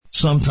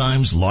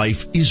Sometimes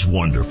life is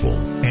wonderful,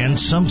 and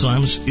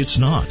sometimes it's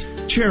not.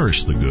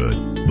 Cherish the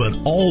good, but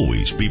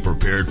always be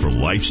prepared for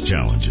life's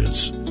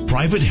challenges.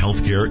 Private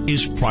healthcare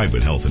is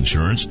private health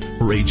insurance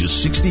for ages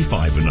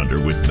 65 and under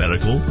with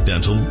medical,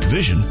 dental,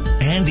 vision,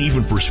 and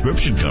even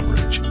prescription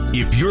coverage.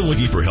 If you're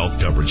looking for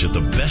health coverage at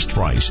the best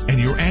price and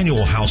your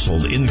annual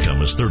household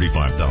income is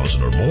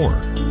 $35,000 or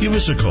more, give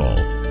us a call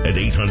at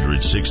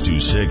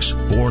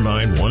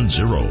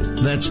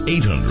 800-626-4910. That's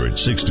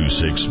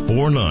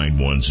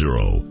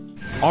 800-626-4910.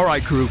 All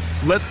right, crew,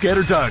 let's get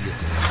her dug.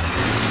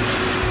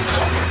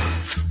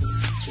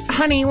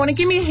 Honey, want to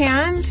give me a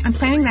hand? I'm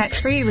planting that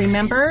tree,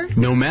 remember?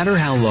 No matter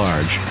how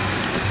large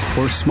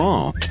or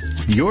small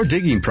your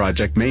digging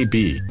project may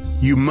be,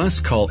 you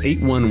must call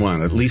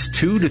 811 at least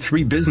 2 to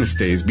 3 business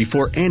days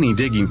before any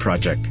digging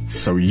project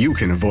so you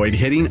can avoid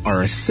hitting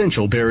our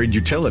essential buried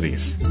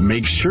utilities.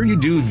 Make sure you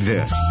do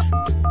this.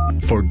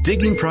 For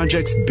digging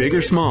projects big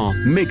or small,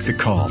 make the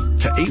call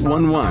to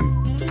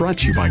 811. Brought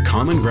to you by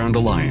Common Ground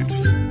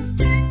Alliance.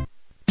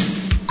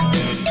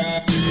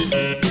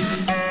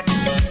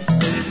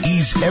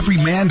 He's every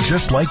man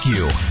just like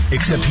you,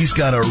 except he's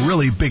got a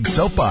really big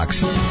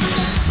soapbox.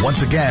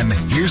 Once again,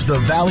 here's the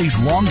Valley's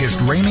longest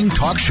reigning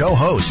talk show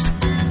host,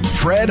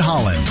 Fred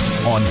Holland,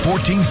 on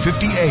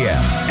 1450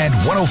 AM and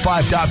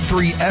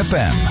 105.3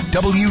 FM,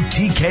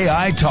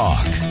 WTKI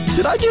Talk.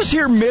 Did I just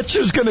hear Mitch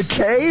is going to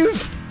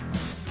cave?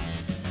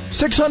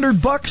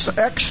 $600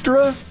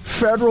 extra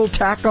federal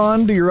tack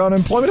on to your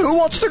unemployment. Who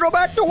wants to go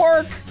back to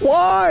work?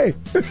 Why?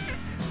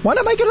 Why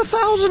not make it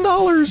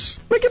 $1,000?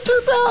 Make it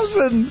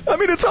 $2,000. I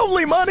mean, it's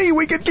only money.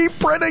 We can keep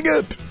printing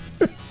it.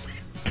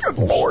 Good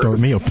Lord. Start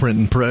me a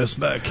printing press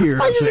back here.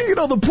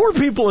 The poor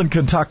people in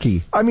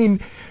Kentucky. I mean,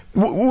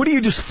 what do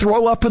you just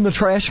throw up in the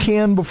trash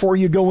can before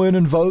you go in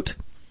and vote?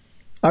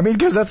 I mean,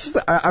 because that's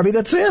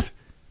it.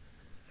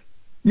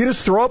 You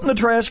just throw up in the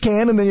trash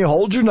can and then you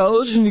hold your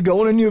nose and you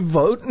go in and you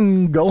vote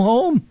and go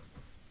home.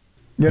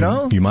 You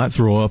know? You might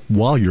throw up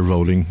while you're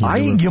voting.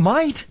 You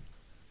might.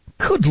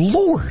 Good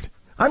Lord.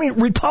 I mean,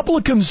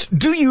 Republicans,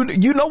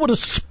 you know what a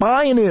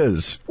spine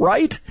is,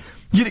 right?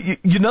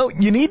 You know,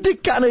 you need to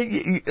kind of,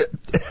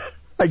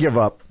 I give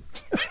up.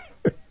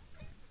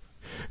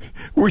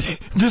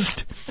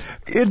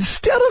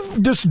 Instead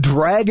of just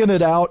dragging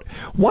it out,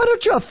 why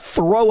don't you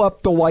throw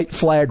up the white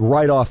flag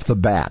right off the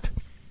bat?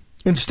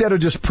 Instead of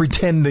just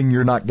pretending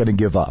you're not going to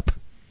give up.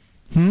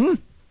 Good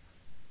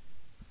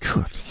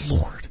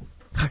Lord.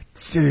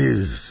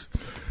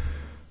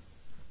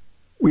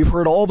 We've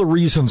heard all the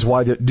reasons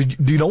why. Do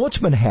you know what's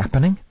been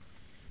happening?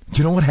 Do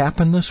you know what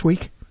happened this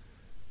week?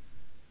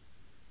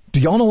 Do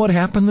y'all know what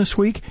happened this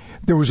week?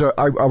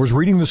 I was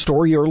reading the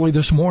story early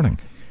this morning.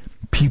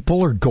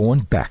 People are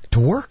going back to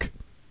work.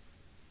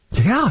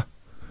 Yeah.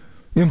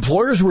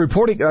 Employers were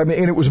reporting, and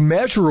it was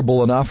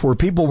measurable enough where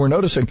people were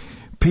noticing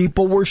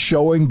people were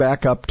showing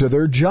back up to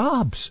their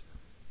jobs.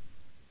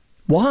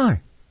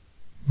 Why?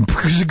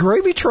 Because the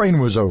gravy train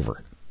was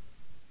over.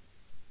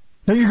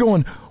 Now you're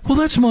going, well,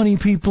 that's money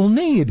people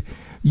need.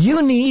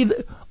 You need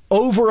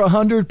over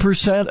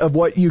 100% of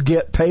what you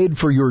get paid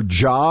for your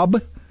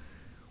job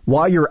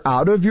while you're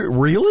out of your...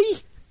 Really?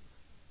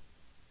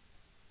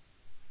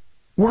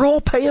 We're all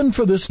paying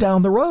for this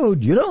down the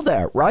road. You know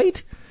that,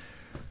 right?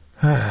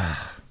 I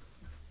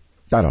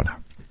don't know.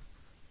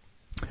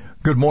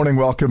 Good morning.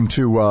 Welcome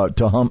to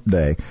Hump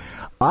Day.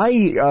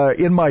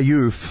 In my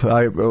youth,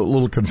 a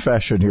little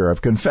confession here.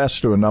 I've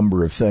confessed to a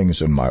number of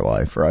things in my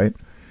life, right?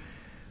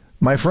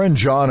 My friend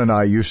John and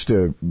I used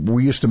to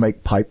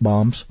make pipe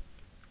bombs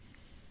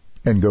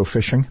and go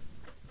fishing.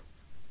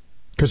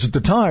 Because at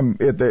the time,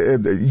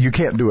 you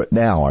can't do it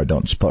now, I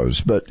don't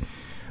suppose, but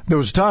there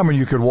was a time when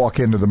you could walk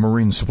into the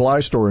marine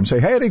supply store and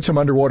say, hey, I need some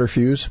underwater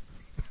fuse.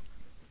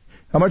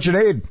 How much you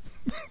need?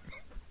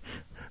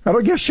 I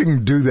don't guess you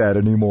can do that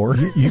anymore.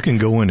 You can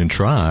go in and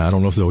try. I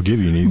don't know if they'll give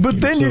you any. But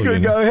then you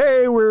could go,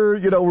 hey, we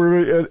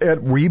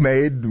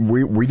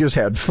just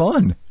had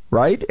fun.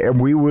 Right? And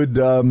we would,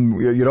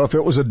 if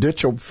it was a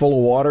ditch full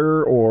of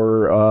water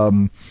or,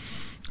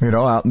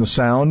 out in the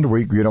sound,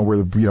 where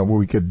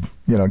we could,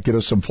 get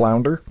us some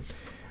flounder.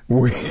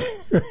 We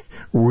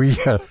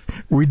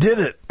did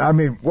it. I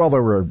mean, well,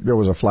 there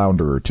was a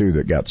flounder or two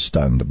that got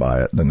stunned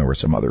by it. And then there were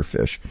some other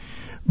fish.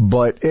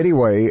 But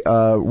anyway,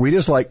 we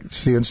just like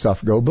seeing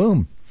stuff go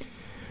boom.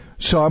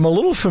 So I'm a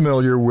little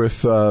familiar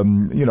with,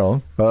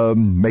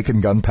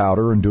 making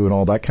gunpowder and doing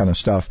all that kind of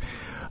stuff.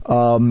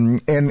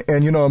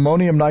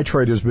 Ammonium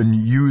nitrate has been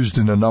used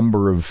in a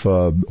number of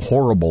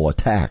horrible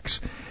attacks.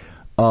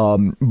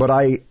 But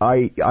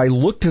I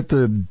looked at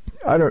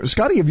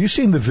Scotty, have you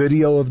seen the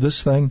video of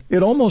this thing?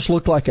 It almost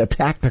looked like a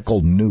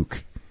tactical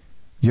nuke.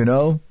 You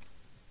know?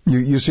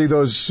 You see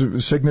those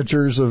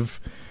signatures of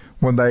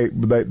when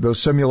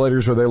those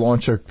simulators where they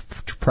launch a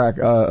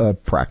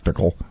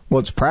practical.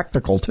 Well, it's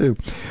practical too.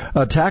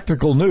 A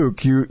tactical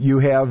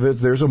nuke.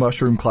 There's a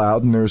mushroom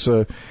cloud and there's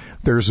a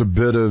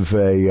bit of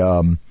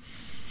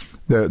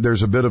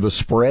There's a bit of a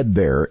spread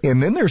there.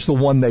 And then there's the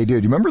one they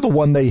did. You remember the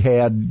one they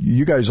had?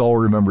 You guys all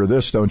remember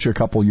this, don't you? A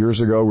couple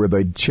years ago where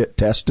they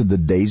tested the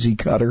daisy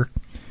cutter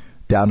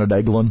down at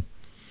Eglin,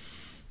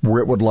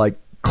 where it would like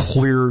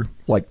clear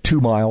like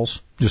 2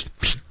 miles, just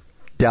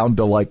down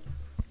to like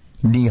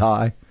knee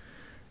high.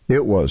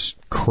 It was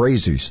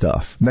crazy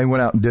stuff. And they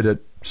went out and did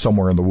it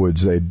somewhere in the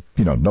woods.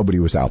 Nobody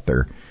was out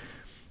there.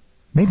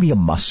 Maybe a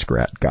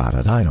muskrat got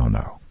it. I don't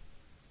know.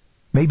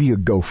 Maybe a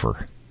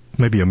gopher.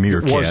 Maybe a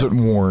meerkat. Wasn't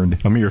warned.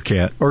 A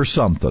meerkat. Or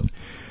something.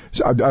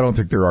 So I don't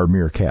think there are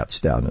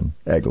meerkats down in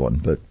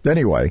Eglin. But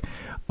anyway,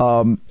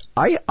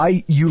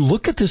 you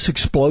look at this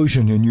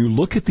explosion and you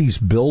look at these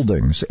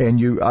buildings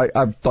and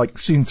I've like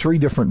seen 3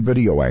 different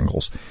video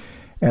angles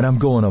and I'm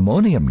going,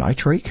 ammonium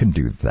nitrate can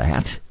do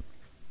that?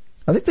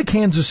 I think the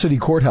Kansas City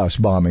courthouse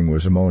bombing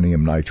was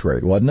ammonium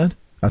nitrate, wasn't it?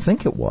 I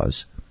think it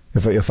was,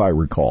 if I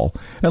recall.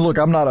 And look,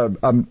 I'm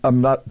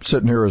not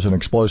sitting here as an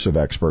explosive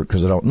expert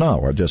because I don't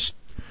know. I just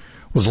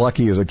was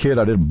lucky as a kid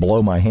I didn't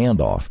blow my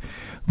hand off.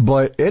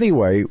 But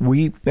anyway,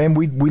 we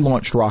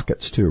launched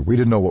rockets too. We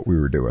didn't know what we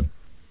were doing.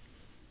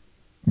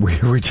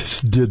 We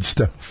just did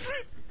stuff.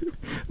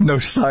 No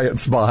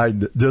science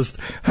behind it. Just,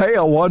 hey,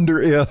 I wonder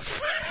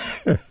if.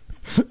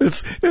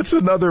 It's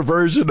another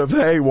version of,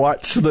 hey,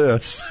 watch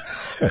this.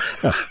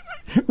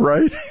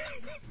 Right?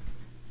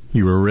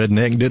 You were a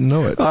redneck, didn't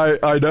know it.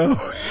 I know.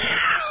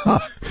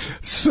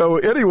 So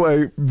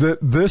anyway,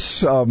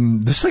 this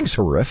thing's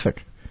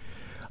horrific.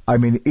 I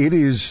mean, it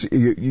is,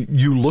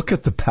 you look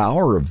at the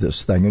power of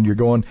this thing and you're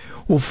going,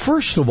 well,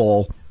 first of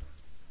all,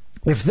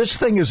 if this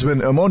thing has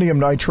been ammonium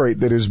nitrate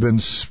that has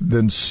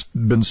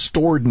been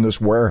stored in this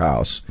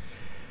warehouse,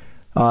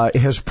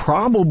 has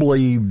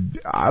probably,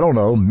 I don't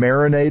know,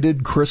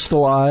 marinated,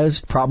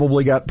 crystallized,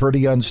 probably got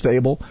pretty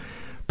unstable.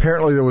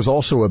 Apparently there was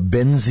also a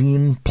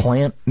benzene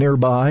plant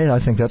nearby. I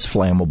think that's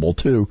flammable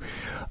too.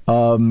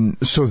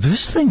 So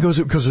this thing goes,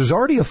 because there's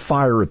already a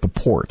fire at the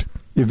port.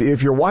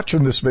 If you're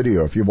watching this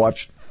video, if you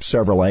watched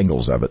several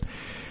angles of it,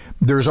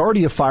 there's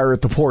already a fire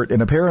at the port,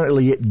 and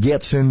apparently it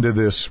gets into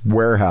this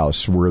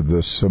warehouse where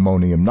this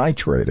ammonium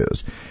nitrate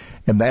is,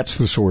 and that's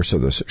the source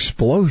of this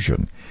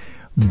explosion.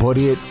 But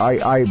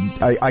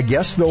I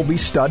guess they'll be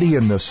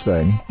studying this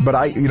thing.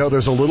 But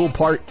there's a little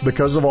part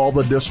because of all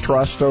the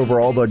distrust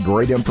over all the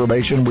great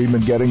information we've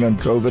been getting on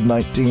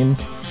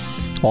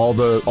COVID-19, all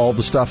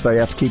the stuff they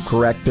have to keep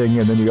correcting,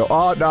 and then you go,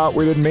 oh no,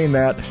 we didn't mean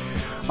that.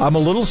 I'm a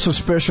little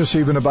suspicious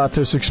even about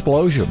this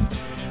explosion.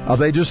 Are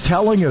they just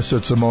telling us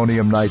it's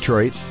ammonium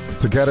nitrate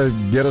to get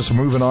us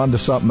moving on to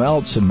something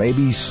else, and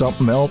maybe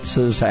something else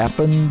has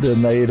happened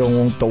and they don't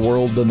want the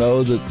world to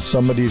know that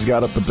somebody's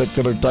got a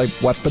particular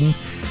type weapon?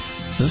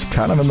 This is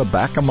kind of in the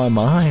back of my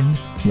mind,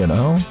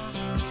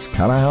 It's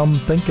kind of how I'm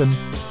thinking.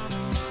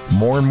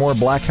 More and more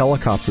black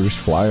helicopters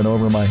flying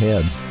over my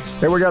head.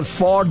 Hey, we got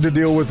fog to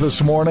deal with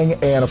this morning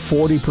and a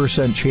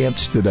 40%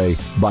 chance today.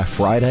 By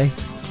Friday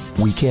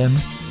weekend,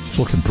 it's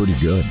looking pretty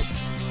good.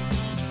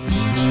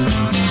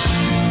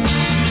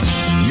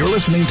 You're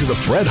listening to the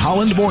Fred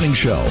Holland Morning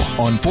Show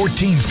on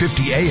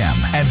 1450 AM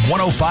and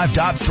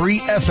 105.3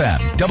 FM,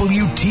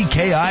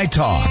 WTKI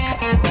Talk.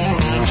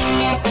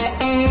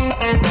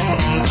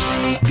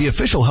 The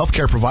official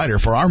healthcare provider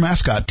for our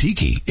mascot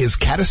Tiki is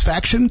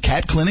Catisfaction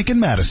Cat Clinic in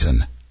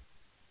Madison.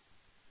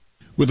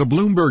 With the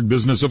Bloomberg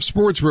Business of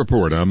Sports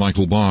Report, I'm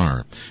Michael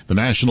Barr. The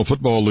National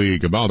Football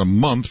League, about a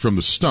month from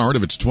the start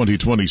of its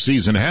 2020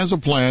 season, has a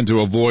plan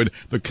to avoid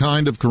the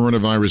kind of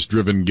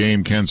coronavirus-driven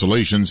game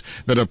cancellations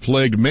that have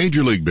plagued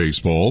Major League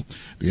Baseball.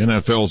 The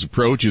NFL's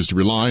approach is to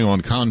rely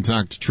on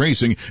contact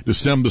tracing to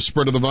stem the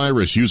spread of the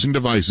virus using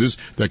devices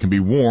that can be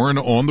worn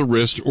on the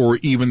wrist or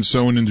even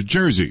sewn into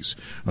jerseys.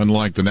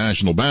 Unlike the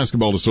National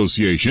Basketball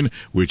Association,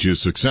 which is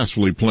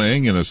successfully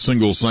playing in a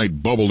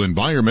single-site bubble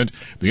environment,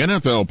 the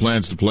NFL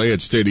plans to play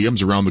at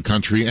stadiums around the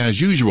country as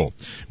usual.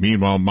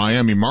 Meanwhile,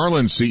 Miami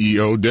Marlins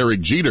CEO Derek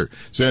Jeter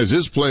says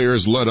his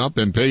players let up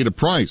and paid a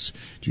price.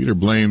 Jeter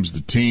blames the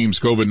team's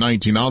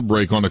COVID-19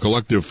 outbreak on a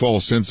collective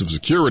false sense of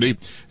security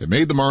that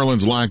made the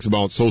Marlins lax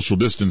about social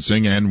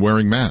distancing and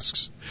wearing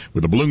masks.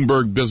 With the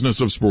Bloomberg Business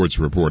of Sports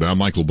Report, I'm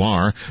Michael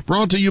Barr,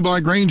 brought to you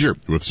by Grainger.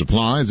 With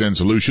supplies and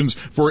solutions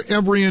for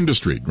every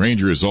industry,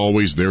 Grainger is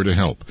always there to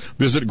help.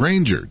 Visit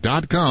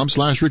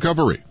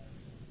Grainger.com/recovery.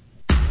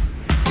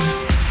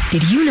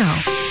 Did you know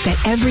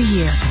that every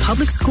year,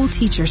 public school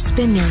teachers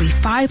spend nearly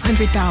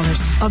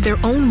 $500 of their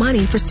own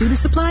money for student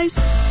supplies?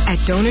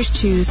 At Donors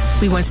Choose,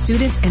 we want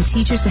students and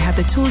teachers to have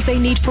the tools they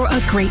need for a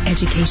great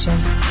education.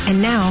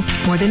 And now,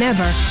 more than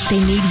ever, they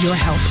need your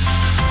help.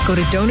 Go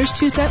to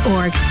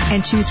DonorsChoose.org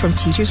and choose from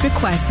teachers'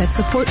 requests that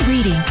support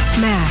reading,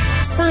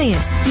 math,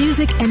 science,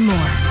 music, and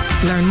more.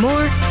 Learn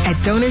more at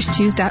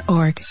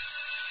DonorsChoose.org.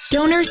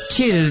 Donors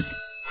Choose.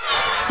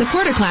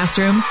 Support a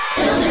classroom.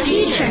 Build a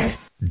future.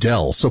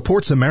 Dell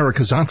supports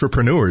America's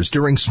entrepreneurs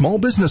during Small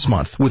Business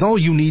Month with all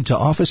you need to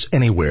office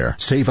anywhere.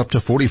 Save up to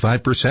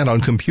 45%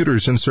 on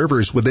computers and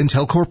servers with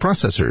Intel Core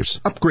processors.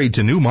 Upgrade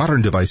to new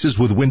modern devices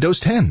with Windows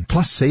 10.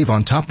 Plus save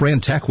on top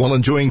brand tech while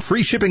enjoying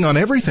free shipping on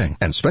everything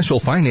and special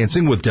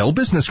financing with Dell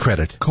Business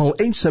Credit. Call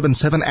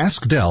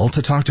 877-ASK-DELL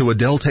to talk to a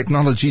Dell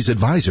Technologies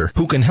advisor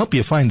who can help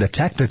you find the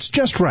tech that's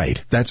just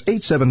right. That's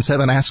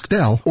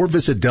 877-ASK-DELL or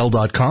visit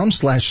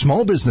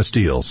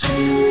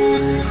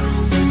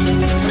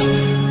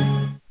Dell.com/smallbusinessdeals.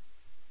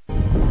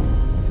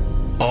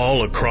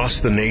 All across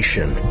the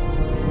nation,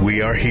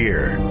 we are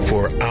here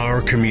for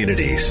our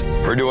communities.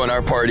 We're doing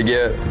our part to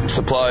get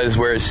supplies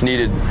where it's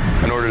needed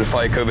in order to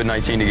fight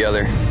COVID-19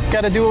 together.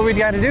 Got to do what we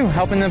got to do,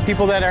 helping the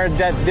people that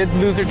did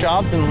lose their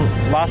jobs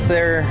and lost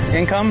their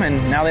income,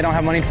 and now they don't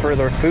have money for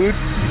their food.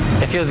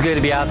 It feels good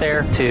to be out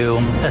there to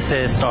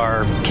assist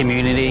our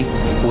community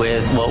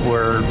with what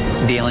we're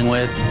dealing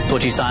with. It's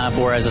what you sign up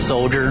for as a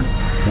soldier.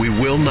 We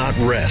will not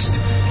rest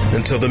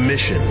until the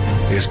mission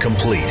is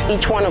complete.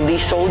 Each one of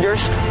these soldiers,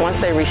 once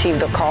they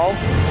received the call,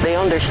 they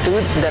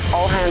understood that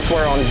all hands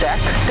were on deck.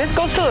 This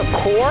goes to the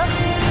core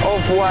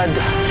of what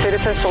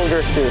citizen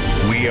soldiers do.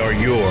 We are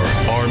your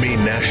Army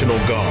National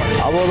Guard.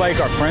 I would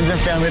like our friends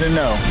and family to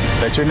know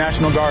that your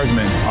National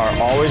Guardsmen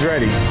are always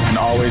ready and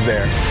always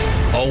there.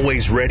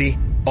 Always ready,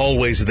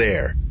 always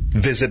there.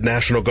 Visit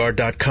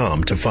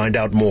NationalGuard.com to find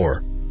out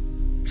more.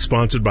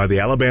 Sponsored by the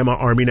Alabama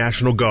Army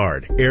National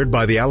Guard. Aired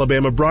by the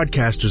Alabama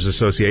Broadcasters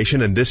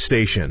Association and this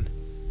station.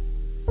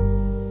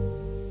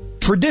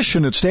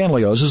 Tradition at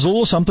Stanley's is a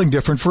little something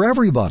different for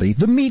everybody.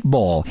 The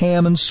meatball,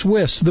 ham and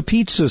Swiss, the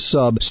pizza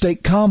sub,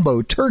 steak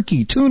combo,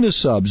 turkey, tuna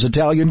subs,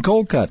 Italian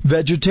cold cut,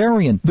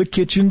 vegetarian, the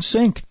kitchen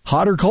sink.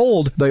 Hot or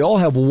cold, they all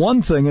have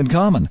one thing in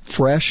common: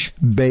 fresh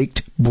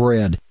baked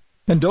bread.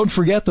 And don't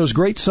forget those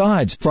great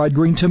sides: fried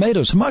green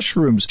tomatoes,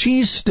 mushrooms,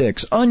 cheese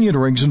sticks, onion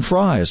rings, and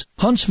fries.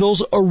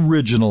 Huntsville's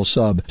original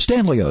sub.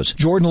 Stanley's,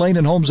 Jordan Lane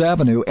and Holmes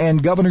Avenue,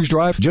 and Governor's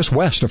Drive, just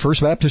west of First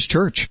Baptist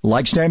Church.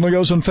 Like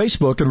Stanley's on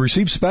Facebook and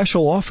receive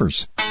special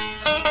offers.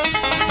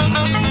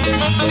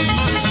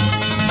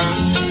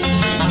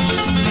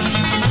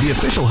 The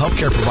official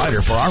healthcare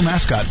provider for our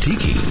mascot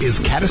Tiki is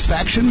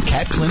Catisfaction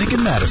Cat Clinic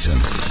in Madison.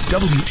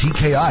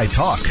 WTKI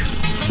Talk.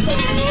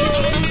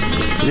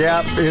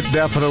 Yeah, it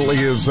definitely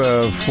is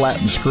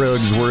flat and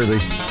Scruggs worthy.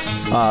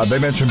 They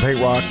mentioned Pate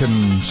Rock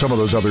and some of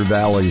those other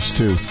valleys,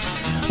 too.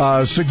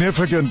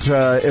 Significant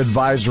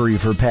advisory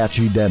for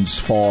patchy, dense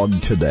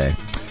fog today,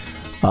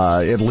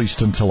 at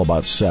least until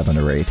about 7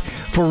 or 8.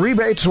 For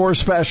rebates or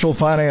special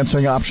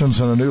financing options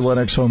on a new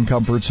Lennox home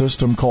comfort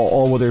system, call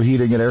All Weather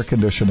Heating and Air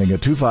Conditioning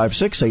at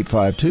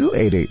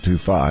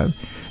 256-852-8825.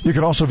 You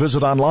can also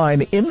visit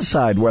online,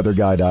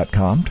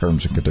 InsideWeatherGuy.com.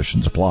 Terms and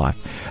conditions apply.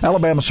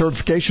 Alabama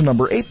certification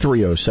number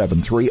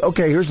 83073.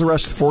 Okay, here's the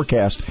rest of the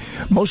forecast.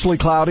 Mostly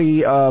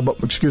cloudy,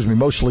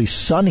 mostly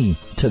sunny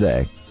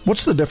today.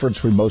 What's the difference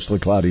between mostly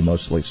cloudy,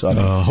 mostly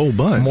sunny? A whole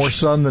bunch. More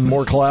sun than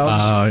more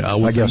clouds?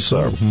 I guess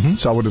so. Mm-hmm.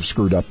 So I would have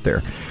screwed up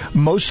there.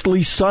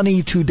 Mostly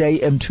sunny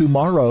today and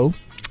tomorrow.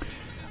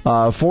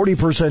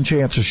 40%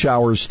 chance of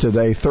showers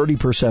today,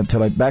 30%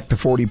 tonight, back to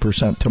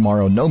 40%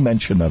 tomorrow. No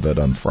mention of it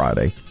on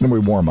Friday. Then we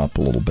warm up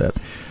a little bit.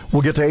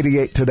 We'll get to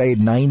 88 today,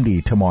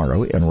 90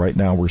 tomorrow, and right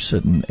now we're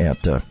sitting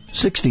at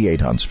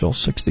 68 Huntsville,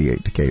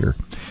 68 Decatur.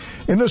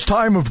 In this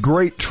time of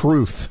great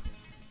truth,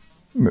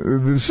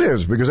 this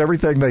is because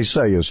everything they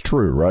say is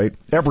true, right?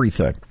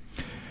 Everything.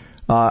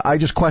 I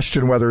just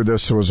question whether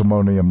this was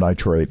ammonium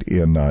nitrate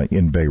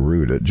in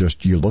Beirut. It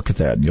just, you look at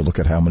that and you look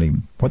at how many,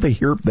 what they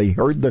hear,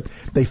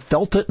 they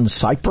felt it in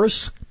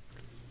Cyprus.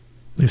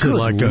 They said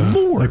like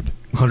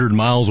 100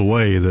 miles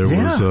away there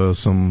was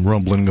some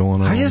rumbling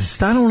going on. I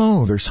don't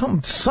know. There's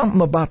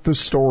something about this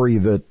story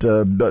that,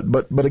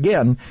 but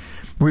again,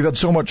 we've had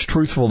so much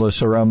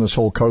truthfulness around this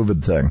whole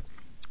COVID thing.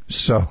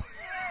 So,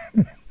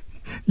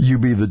 you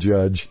be the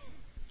judge.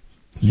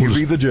 You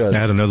be the judge.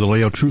 Add another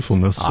layer of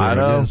truthfulness. I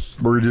know.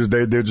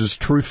 They're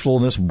just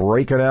truthfulness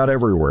breaking out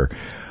everywhere.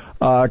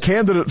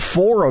 Candidate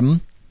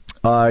forum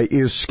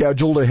is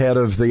scheduled ahead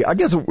of the. I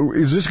guess,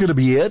 is this going to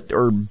be it,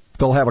 or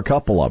they'll have a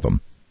couple of them?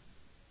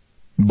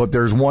 But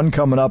there's one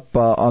coming up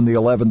on the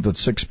 11th at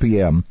 6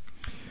 p.m.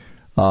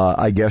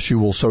 I guess you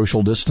will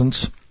social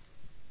distance,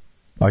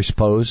 I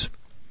suppose.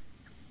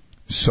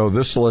 So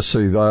let's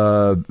see.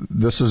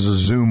 This is a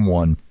Zoom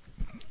one.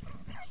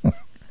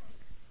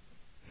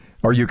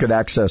 Or you could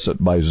access it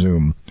by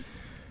Zoom.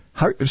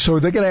 So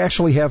they're going to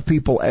actually have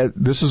people.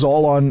 This is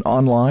all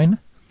online?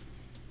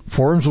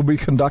 Forums will be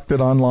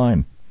conducted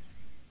online.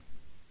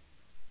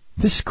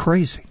 This is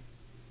crazy.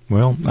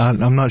 Well,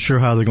 I'm not sure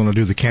how they're going to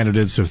do the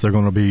candidates, if they're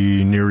going to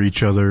be near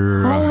each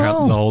other,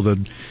 all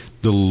the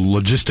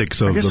logistics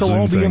of the Zoom thing. I guess they'll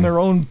all be in their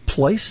own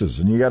places,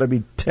 and you got to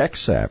be tech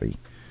savvy.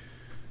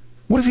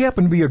 What if you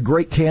happen to be a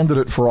great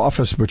candidate for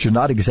office, but you're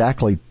not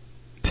exactly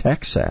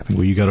tech savvy?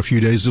 Well, you got a few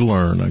days to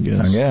learn, I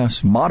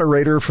guess.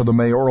 Moderator for the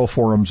mayoral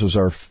forums is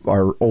our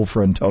old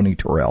friend Tony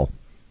Terrell.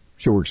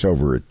 She works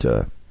over at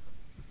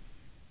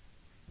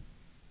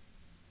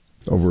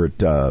over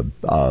at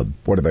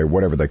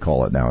whatever they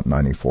call it now at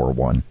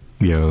 94.1.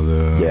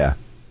 Yeah,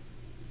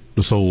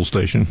 the Soul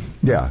Station.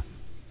 Yeah.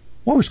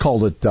 What was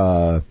called it?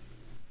 What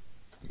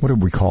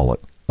did we call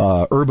it?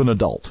 Urban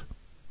Adult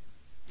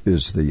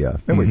is the.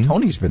 Anyway,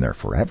 Tony's been there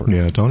forever.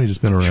 Yeah, Tony's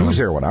just been around. She was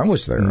there when I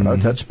was there.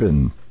 And that's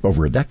been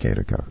over a decade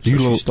ago. So you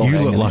look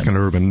like an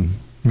urban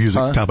music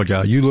type of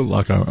guy. You look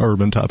like an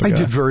urban type of guy. I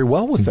did very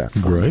well with that.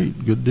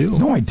 Great, good deal.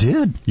 No, I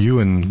did. You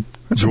and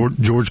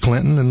George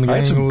Clinton and the gang. I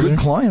had some good there?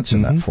 clients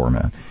in that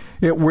format.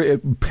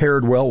 It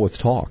paired well with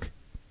talk.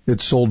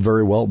 It sold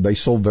very well. They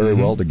sold very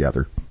well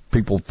together.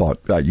 People thought,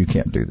 you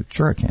can't do that.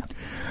 Sure, I can.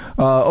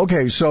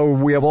 Okay, so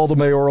we have all the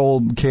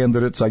mayoral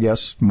candidates, I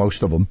guess,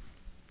 most of them,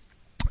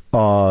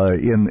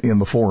 in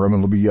the forum.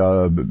 It'll be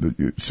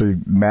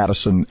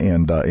Madison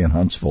and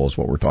Huntsville is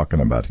what we're talking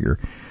about here.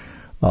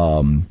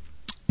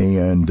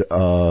 There's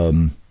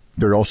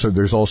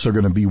also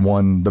going to be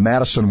one. The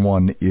Madison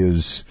one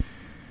is,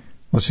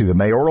 let's see, the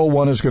mayoral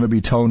one is going to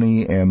be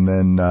Tony, and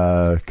then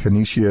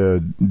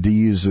Kenesha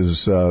Dees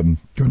is going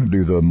to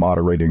do the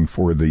moderating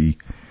for the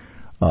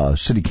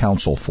city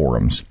council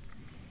forums.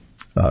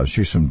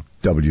 She's from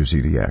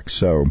WZDX,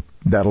 so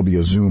that'll be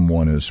a Zoom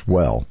one as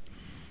well.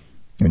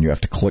 And you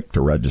have to click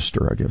to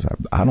register, I guess.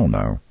 I don't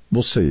know.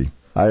 We'll see.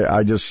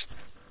 I just,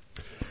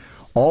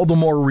 all the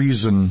more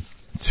reason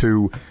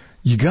to,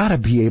 you got to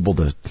be able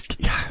to,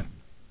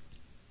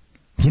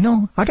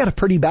 I got a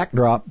pretty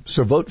backdrop,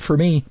 so vote for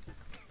me.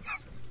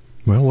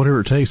 Well, whatever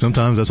it takes.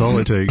 Sometimes that's all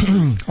it takes.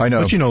 I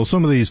know. But,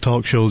 some of these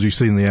talk shows you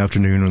see in the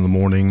afternoon or in the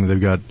morning, they've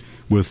got,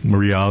 with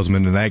Marie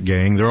Osmond and that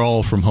gang, they're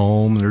all from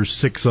home. There's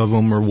 6 of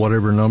them or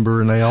whatever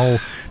number, and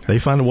they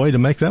find a way to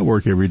make that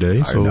work every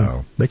day.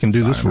 So they can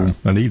do this for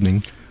an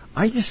evening.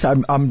 I'm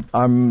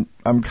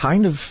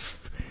kind of,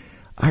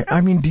 I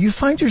mean, do you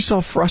find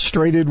yourself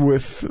frustrated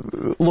with,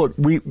 look,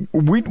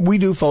 we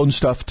do phone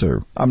stuff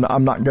too.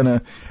 I'm not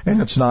gonna, and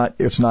it's not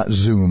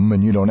Zoom,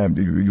 and you don't have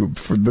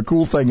the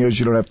cool thing is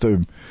you don't have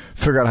to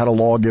figure out how to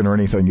log in or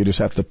anything. You just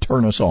have to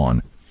turn us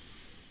on.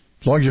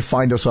 As long as you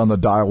find us on the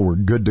dial, we're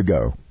good to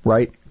go,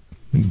 right?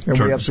 And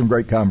we have some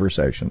great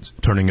conversations.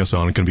 Turning us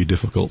on can be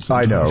difficult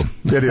sometimes. I know.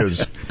 It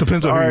is.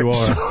 Depends on who you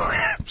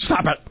are.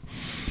 Stop it.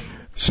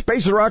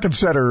 Space and Rocket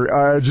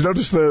Center. Did you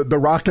notice the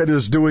rocket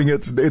is doing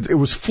it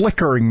was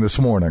flickering this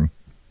morning.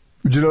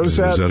 Did you notice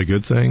that? Is that a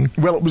good thing?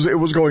 Well, it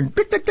was going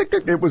tick, tick, tick,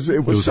 tick. It was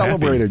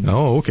celebrating. Happy.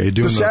 Oh, okay.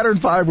 The Saturn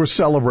V was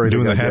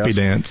celebrating. Doing the happy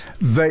dance.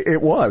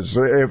 It was.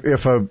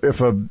 If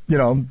a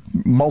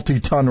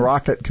multi-ton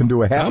rocket can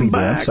do a happy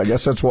dance, I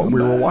guess that's what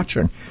we were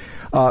watching.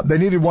 They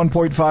needed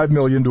 $1.5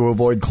 million to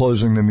avoid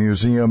closing the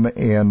museum,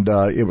 and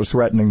it was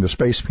threatening the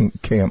space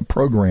camp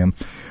program.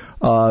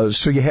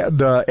 So you had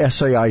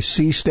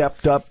SAIC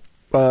stepped up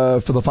for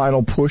the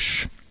final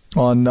push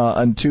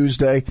on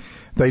Tuesday.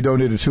 They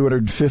donated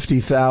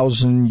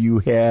 $250,000. You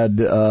had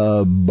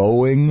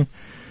Boeing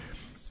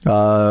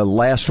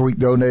last week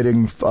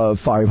donating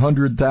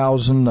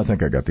 $500,000. I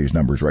think I got these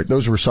numbers right.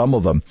 Those were some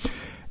of them.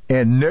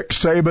 And Nick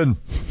Saban.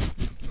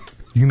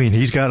 You mean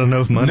he's got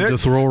enough money to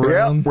throw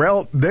around? Yeah,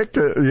 well, Nick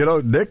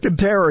and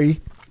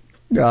Terry.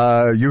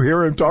 You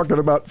hear him talking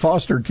about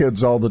foster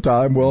kids all the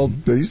time. Well,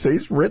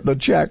 he's written a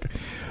check.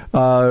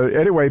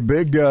 Anyway,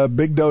 big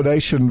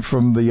donation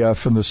from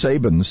the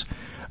Sabans,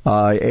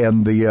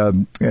 and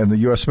the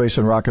U.S. Space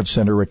and Rocket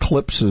Center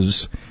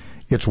eclipses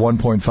its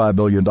 $1.5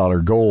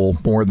 billion goal.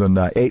 More than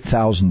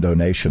 8,000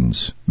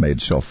 donations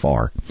made so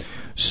far.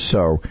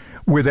 So,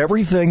 with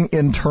everything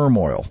in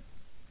turmoil,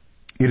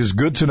 it is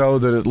good to know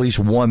that at least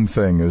one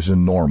thing is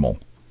in normal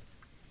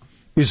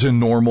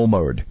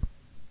mode.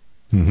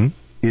 Mm-hmm.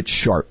 It's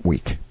Shark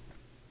Week.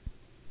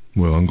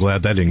 Well, I'm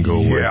glad that didn't go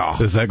away. Yeah.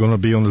 Is that going to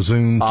be on the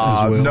Zoom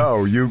as well?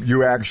 No,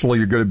 you actually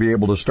are going to be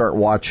able to start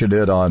watching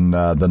it on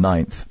the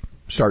 9th.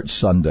 Starts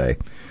Sunday.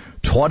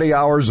 20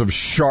 hours of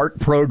shark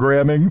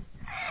programming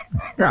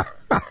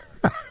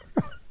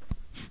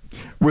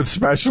with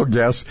special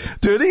guests.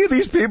 Do any of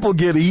these people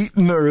get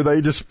eaten, or are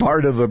they just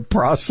part of the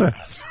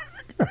process?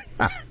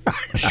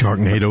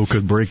 Sharknado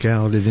could break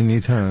out at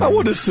any time. I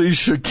want to see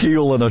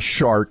Shaquille and a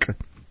shark.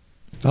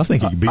 I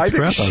think he could beat the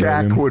crap out of him.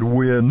 I think Shaq would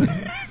win.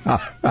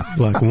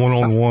 Like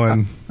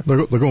one-on-one.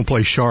 They're going to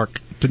play shark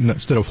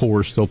instead of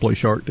horse. They'll play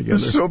shark together.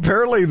 So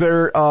apparently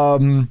they're,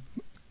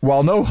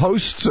 while no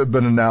hosts have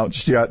been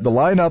announced yet, the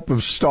lineup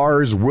of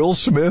stars Will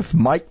Smith,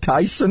 Mike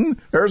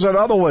Tyson, there's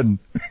another one.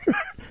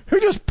 Who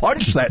just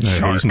punched that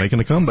shark? He's making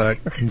a comeback.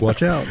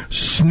 Watch out.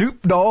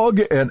 Snoop Dogg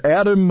and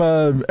Adam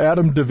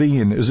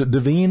Devine. Is it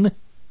Devine?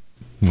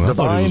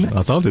 Well,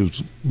 I thought it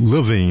was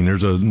Levine.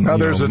 There's a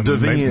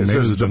Devine. It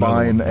says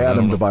Divine.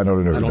 Adam Devine. I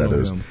don't know who that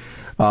is.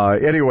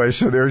 Anyway,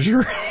 so there's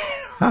your.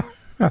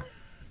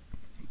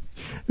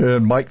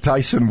 And Mike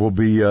Tyson will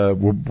be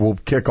will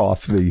kick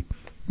off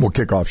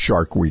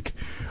Shark Week.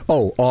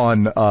 Oh,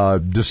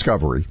 on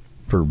Discovery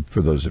for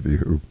those of you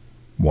who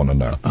want to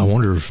know. I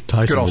wonder if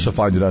Tyson could also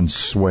find it on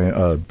Sling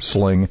or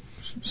Sling.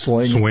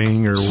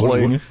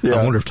 Yeah.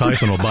 I wonder if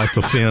Tyson will bite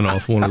the fin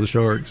off one of the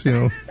sharks.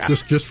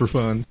 Just for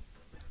fun.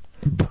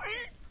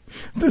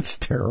 That's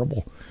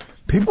terrible.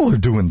 People are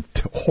doing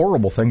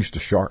horrible things to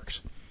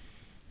sharks.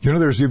 You know,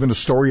 there's even a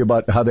story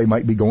about how they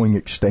might be going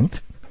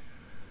extinct.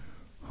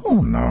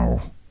 Oh,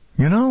 no.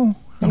 You know?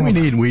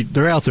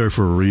 They're out there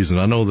for a reason.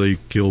 I know they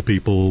kill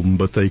people,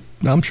 but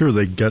I'm sure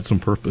they got some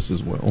purpose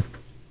as well.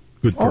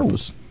 Good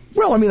purpose.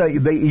 Well, I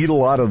mean, they eat a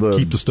lot of the...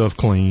 Keep the stuff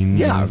clean.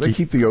 Yeah, they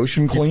keep the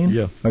ocean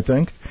clean, I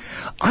think.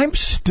 I'm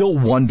still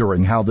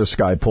wondering how this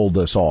guy pulled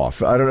this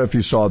off. I don't know if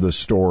you saw this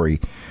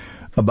story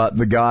about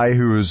the guy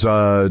who's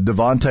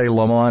Devontae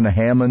Lamont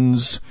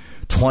Hammonds,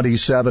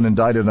 27,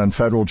 indicted on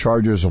federal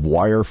charges of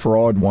wire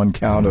fraud, 1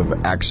 count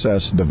of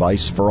access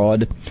device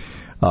fraud.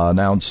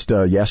 Announced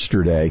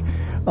yesterday.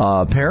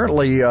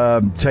 Apparently,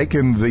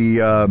 taking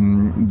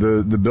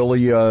the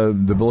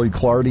Billy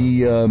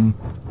Clardy,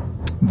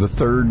 the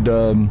third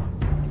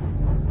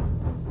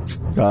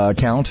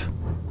count,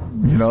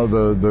 you know,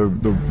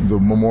 the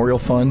memorial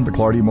fund, the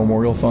Clardy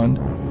Memorial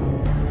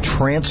Fund,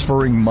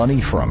 transferring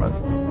money from it.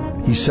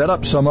 He set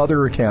up some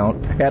other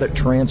account, had it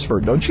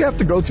transferred. Don't you have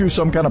to go through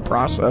some kind of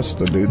process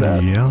to do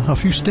that? Yeah, a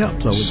few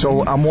steps.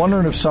 So I'm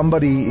wondering if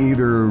somebody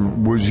either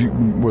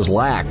was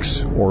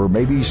lax, or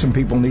maybe some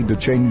people need to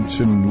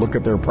change and look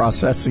at their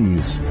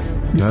processes.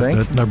 You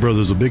think? That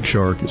brother's a big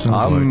shark. It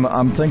sounds like.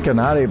 I'm thinking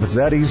that if it's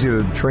that easy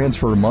to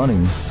transfer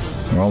money,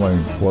 well,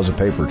 there was a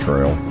paper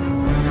trail.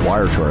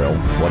 Wire trail,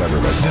 whatever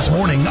they call it. This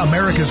morning,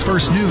 America's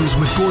First News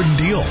with Gordon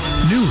Deal.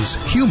 News,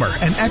 humor,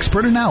 and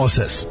expert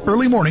analysis.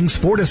 Early mornings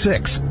 4 to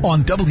 6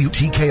 on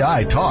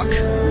WTKI Talk.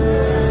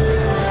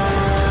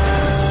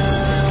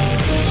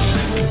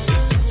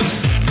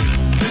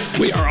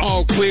 We are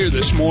all clear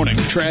this morning.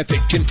 Traffic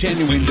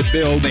continuing to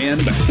build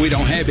in, but we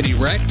don't have any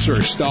wrecks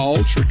or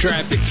stalls or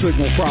traffic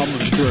signal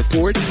problems to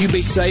report. You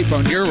be safe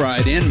on your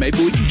ride in.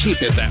 Maybe we can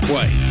keep it that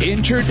way.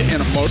 Injured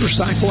in a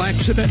motorcycle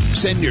accident?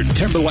 Send your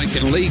Timberlake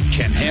and Lead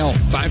can help.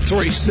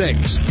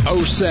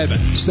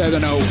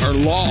 536-0770 or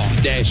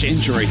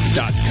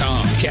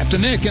law-injury.com. Captain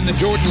Nick in the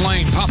Jordan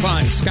Lane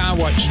Popeye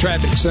Skywatch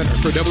Traffic Center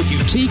for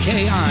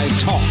WTKI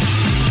Talk.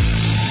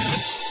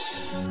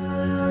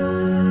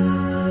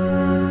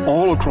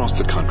 All across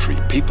the country,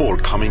 people are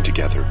coming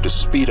together to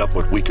speed up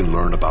what we can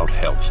learn about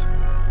health.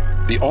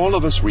 The All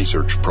of Us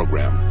Research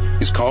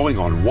Program is calling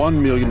on 1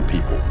 million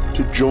people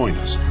to join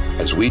us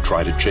as we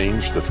try to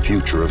change the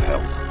future of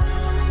health.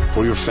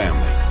 For your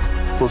family,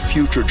 for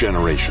future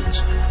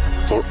generations,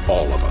 for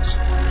all of us.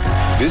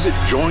 Visit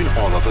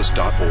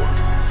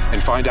joinallofus.org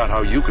and find out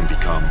how you can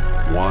become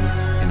 1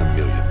 in a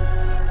million.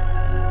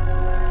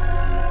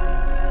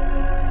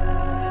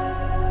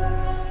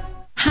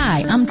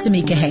 Hi, I'm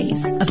Tamika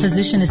Hayes, a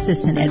physician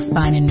assistant at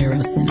Spine and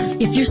Neuro Center.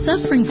 If you're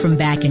suffering from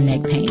back and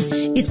neck pain,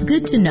 it's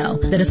good to know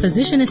that a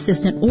physician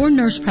assistant or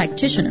nurse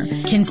practitioner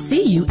can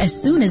see you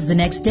as soon as the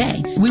next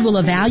day. We will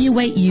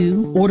evaluate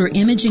you, order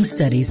imaging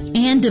studies,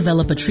 and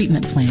develop a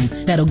treatment plan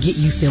that'll get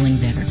you feeling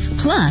better.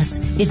 Plus,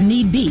 if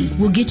need be,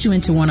 we'll get you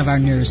into one of our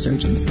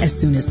neurosurgeons as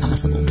soon as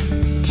possible.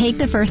 Take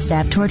the first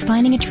step toward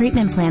finding a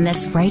treatment plan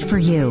that's right for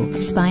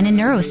you. Spine and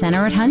Neuro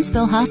Center at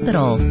Huntsville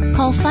Hospital.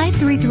 Call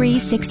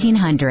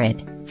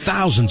 533-1600.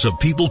 Thousands of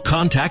people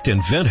contact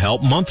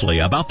InventHelp monthly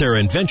about their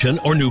invention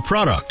or new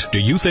product.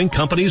 Do you think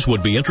companies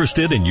would be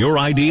interested in your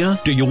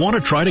idea? Do you want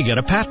to try to get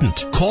a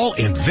patent? Call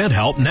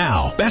InventHelp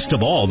now. Best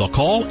of all, the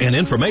call and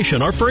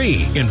information are free.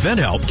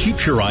 InventHelp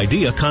keeps your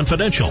idea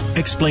confidential,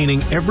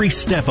 explaining every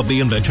step of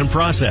the invention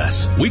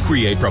process. We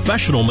create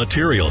professional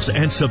materials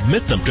and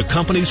submit them to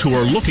companies who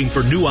are looking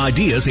for new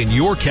ideas in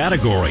your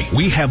category.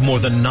 We have more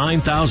than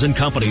 9,000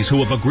 companies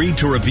who have agreed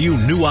to review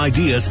new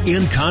ideas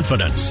in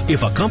confidence.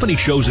 If a company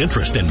shows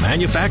interest in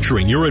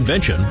manufacturing your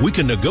invention, we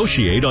can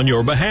negotiate on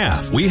your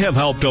behalf. We have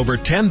helped over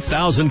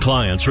 10,000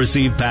 clients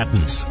receive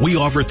patents. We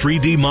offer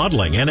 3D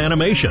modeling and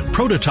animation,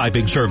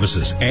 prototyping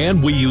services,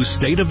 and we use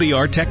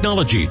state-of-the-art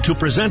technology to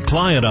present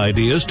client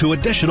ideas to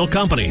additional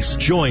companies.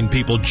 Join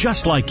people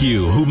just like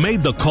you who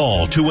made the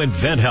call to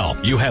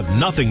InventHelp. You have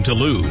nothing to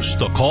lose.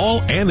 The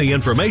call and the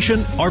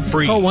information are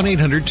free. Call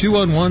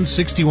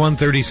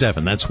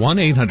 1-800-211-6137. That's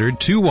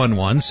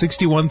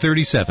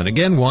 1-800-211-6137.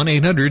 Again,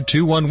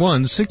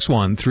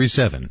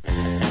 1-800-211-6137.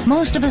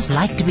 Most of us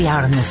like to be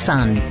out in the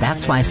sun.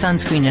 That's why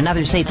sunscreen and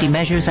other safety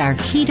measures are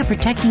key to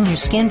protecting your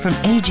skin from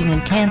aging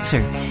and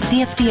cancer.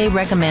 The FDA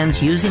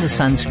recommends using a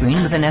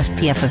sunscreen with an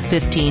SPF of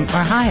 15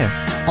 or higher.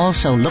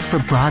 Also, look for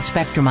broad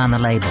spectrum on the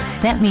label.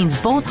 That means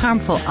both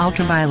harmful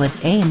ultraviolet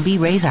A and B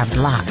rays are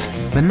blocked.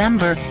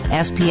 Remember,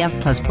 SPF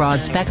plus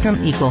broad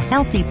spectrum equal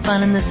healthy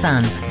fun in the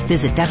sun.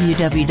 Visit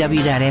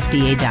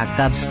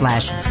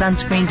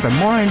www.fda.gov/sunscreen for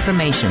more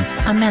information.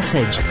 A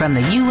message from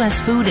the U.S.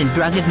 Food and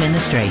Drug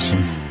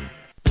Administration.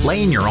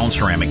 Laying your own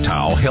ceramic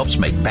tile helps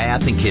make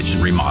bath and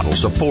kitchen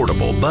remodels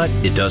affordable, but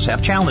it does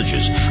have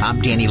challenges. I'm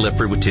Danny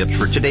Lipford with tips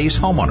for today's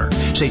homeowner.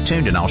 Stay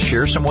tuned and I'll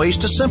share some ways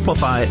to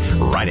simplify it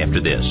right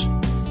after this.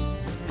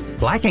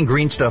 Black and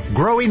green stuff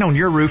growing on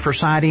your roof or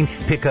siding?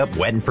 Pick up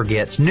Wet and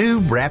Forget's new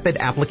rapid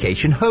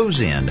application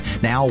hose end.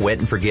 Now Wet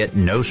and Forget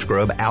No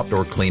Scrub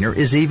Outdoor Cleaner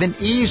is even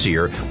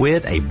easier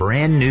with a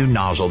brand new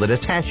nozzle that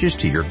attaches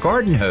to your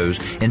garden hose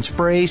and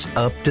sprays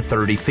up to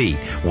 30 feet.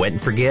 Wet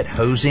and Forget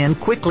hose end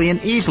quickly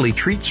and easily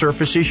treats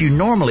surfaces you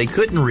normally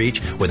couldn't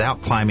reach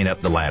without climbing up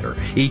the ladder.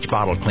 Each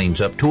bottle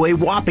cleans up to a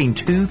whopping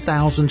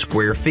 2,000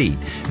 square feet.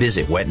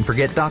 Visit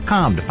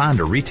wetandforget.com to find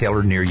a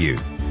retailer near you.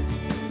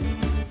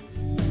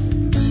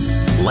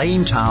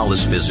 Laying tile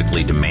is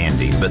physically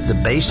demanding, but the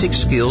basic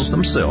skills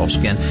themselves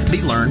can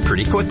be learned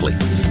pretty quickly.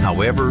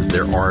 However,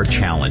 there are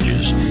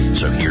challenges.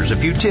 So here's a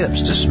few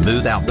tips to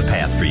smooth out the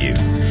path for you.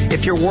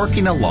 If you're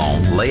working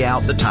alone, lay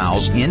out the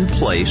tiles in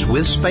place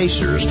with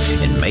spacers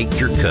and make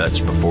your cuts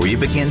before you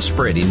begin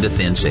spreading the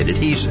thin-set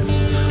adhesive.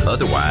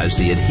 Otherwise,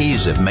 the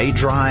adhesive may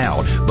dry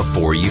out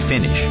before you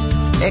finish.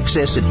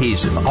 Excess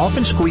adhesive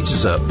often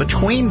squeezes up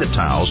between the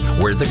tiles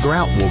where the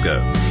grout will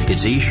go.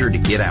 It's easier to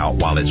get out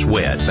while it's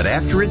wet, but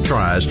after it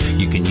dries,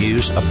 you can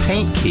use a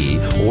paint key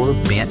or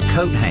bent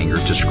coat hanger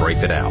to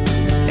scrape it out.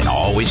 And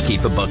always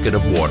keep a bucket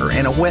of water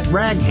and a wet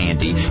rag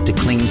handy to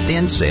clean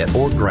thin set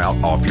or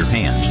grout off your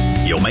hands.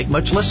 You'll make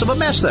much less of a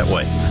mess that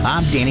way.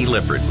 I'm Danny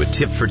Lippert with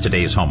tips for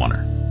today's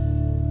homeowner.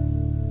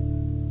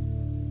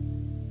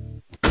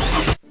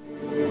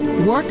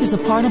 Work is a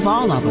part of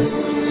all of us.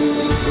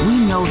 We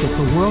know that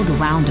the world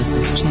around us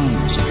has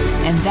changed,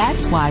 and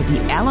that's why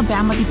the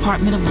Alabama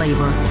Department of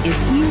Labor is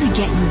here to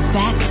get you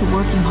back to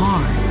working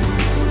hard.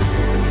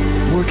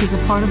 Work is a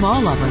part of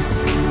all of us.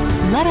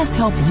 Let us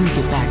help you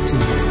get back to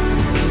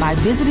it by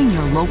visiting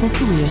your local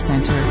career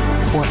center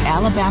or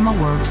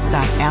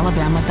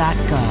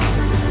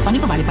alabamaworks.alabama.gov.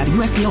 Funding provided by the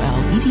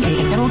USDOL, ETA,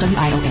 and Federal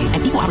WIOA,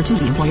 and Equal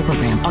Opportunity Employer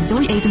Program.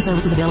 Auxiliary aids and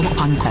services available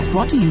upon request.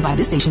 Brought to you by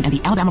this station and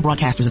the Alabama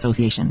Broadcasters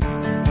Association.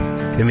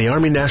 In the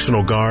Army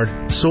National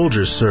Guard,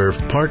 soldiers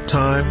serve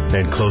part-time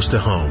and close to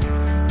home.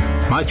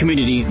 My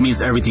community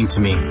means everything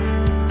to me.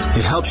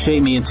 It helped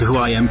shape me into who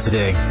I am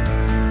today,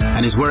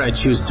 and is where I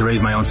choose to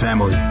raise my own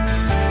family.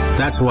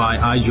 That's why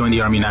I joined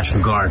the Army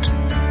National Guard.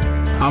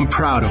 I'm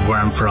proud of where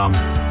I'm from,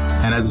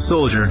 and as a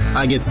soldier,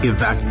 I get to give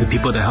back to the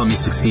people that helped me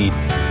succeed.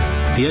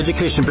 The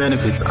education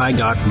benefits I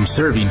got from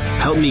serving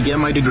helped me get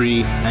my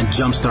degree and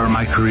jumpstart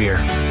my career.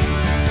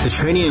 The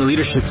training and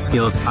leadership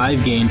skills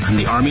I've gained from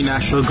the Army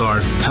National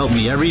Guard help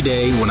me every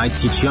day when I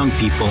teach young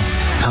people,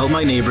 help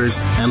my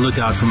neighbors, and look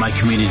out for my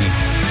community.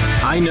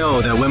 I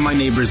know that when my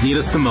neighbors need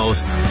us the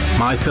most,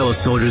 my fellow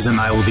soldiers and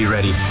I will be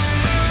ready.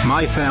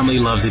 My family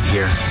loves it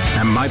here,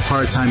 and my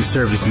part-time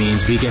service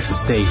means we get to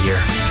stay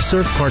here.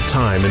 Serve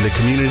part-time in the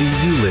community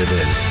you live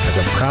in as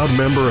a proud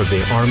member of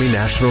the Army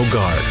National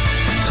Guard.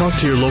 Talk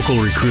to your local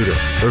recruiter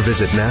or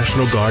visit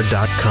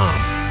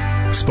nationalguard.com.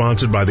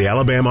 Sponsored by the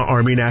Alabama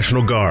Army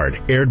National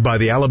Guard. Aired by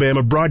the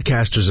Alabama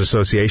Broadcasters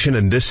Association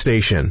and this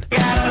station.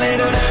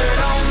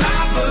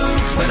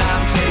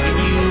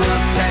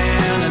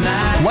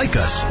 Like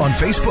us on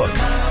Facebook.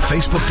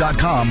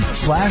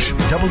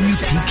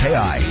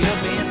 Facebook.com/WTKI.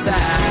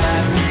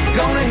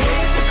 Gonna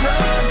hit the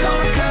club,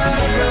 gonna cut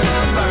a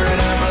rug, burn it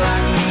up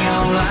like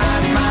neon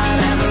lights. Might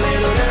have a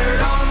little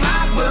dirt on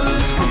my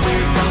boots, but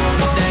we're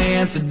gonna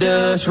dance the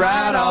dust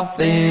right off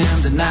them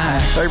tonight.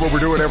 Hey, well, we're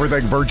doing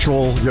everything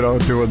virtual,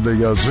 doing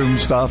the Zoom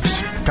stuff.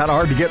 Kind of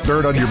hard to get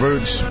dirt on your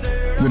boots.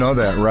 You know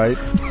that, right?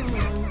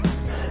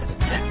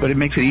 But it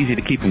makes it easy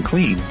to keep them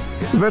clean.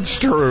 That's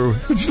true.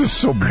 It's just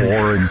so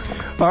boring.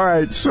 All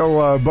right,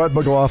 so Bud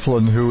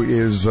McLaughlin, who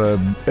is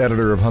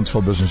editor of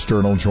Huntsville Business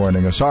Journal,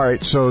 joining us. All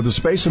right, so the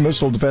Space and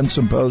Missile Defense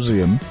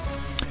Symposium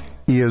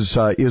is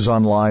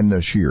online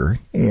this year,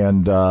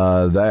 and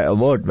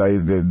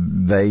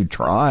they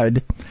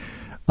tried,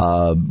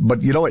 but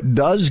it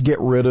does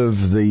get rid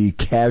of the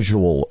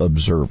casual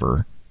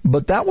observer.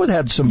 But that would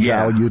have some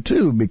value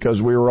too, because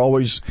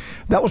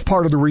that was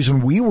part of the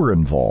reason we were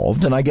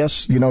involved. And I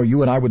guess,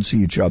 you and I would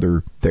see each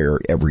other there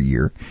every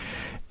year.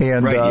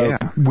 And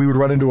we would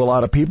run into a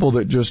lot of people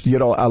that just,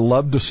 I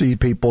love to see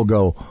people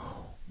go,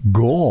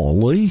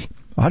 golly,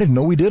 I didn't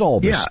know we did all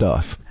this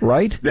stuff,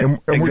 right?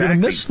 And we're going to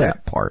miss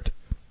that part.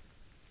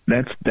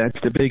 That's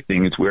the big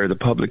thing. It's where the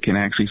public can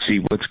actually see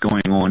what's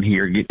going on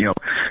here,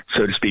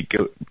 so to speak,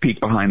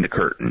 peek behind the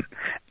curtain.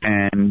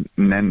 And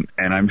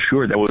I'm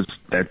sure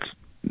that's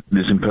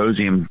the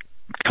symposium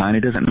kind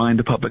of doesn't mind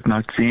the public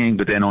not seeing,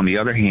 but then on the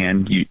other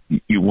hand,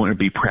 you want to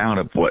be proud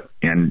of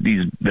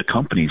the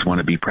companies want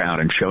to be proud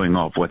and showing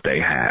off what they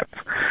have,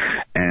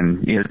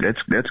 and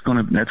that's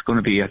going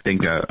to be, I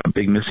think, a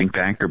big missing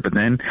factor. But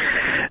then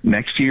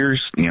next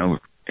year's,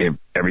 if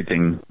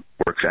everything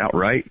works out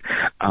right,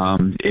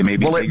 it may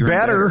be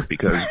better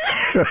because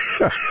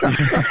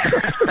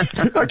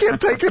I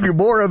can't take any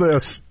more of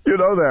this. You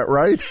know that,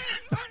 right?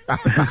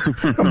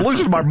 I'm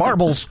losing my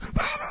marbles.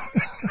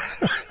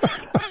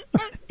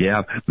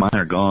 Yeah, mine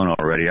are gone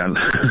already.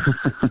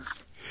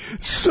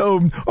 So,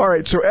 all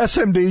right. So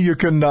SMD, you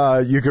can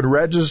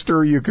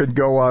register. You can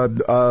go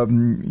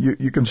on.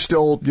 You can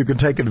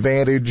take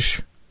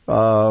advantage.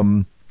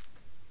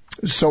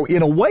 So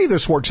in a way,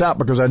 this works out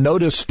because I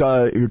noticed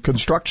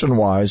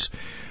construction-wise,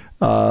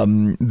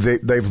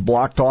 they've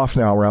blocked off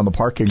now around the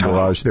parking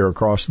garage there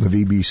across the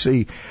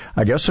VBC.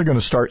 I guess they're going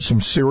to start some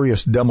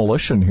serious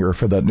demolition here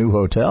for that new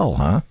hotel,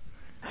 huh?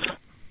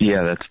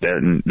 Yeah,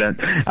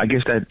 that. I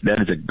guess that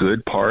is a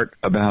good part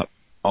about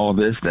all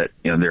this. That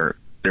there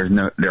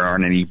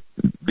aren't any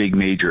big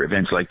major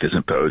events like the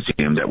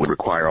symposium that would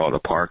require all the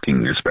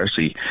parking,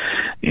 especially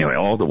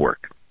all the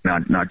work.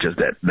 Not just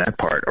that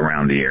part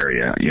around the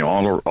area.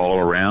 All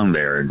around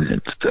there,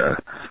 it's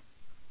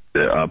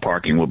the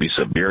parking will be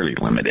severely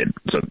limited.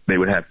 So they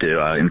would have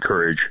to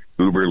encourage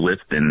Uber,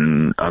 Lyft,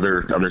 and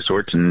other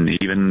sorts, and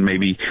even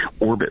maybe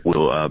Orbit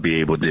will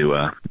be able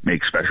to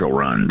make special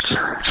runs.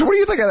 So what do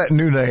you think of that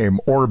new name,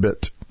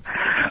 Orbit?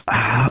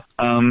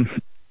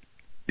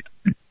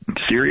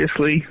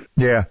 Seriously?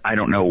 Yeah. I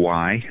don't know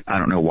why. I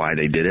don't know why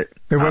they did it.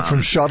 It went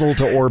from shuttle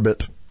to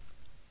orbit.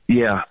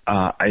 Yeah,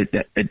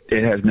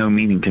 it has no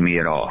meaning to me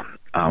at all.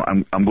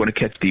 I'm going to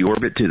catch the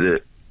Orbit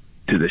to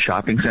the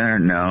shopping center.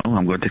 No,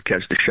 I'm going to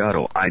catch the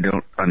shuttle. I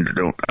don't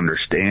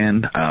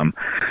understand.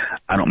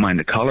 I don't mind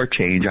the color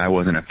change. I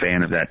wasn't a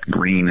fan of that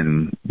green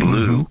and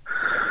blue,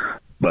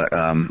 but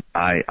I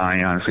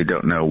honestly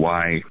don't know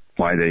why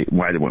they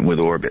went with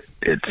Orbit.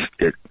 It's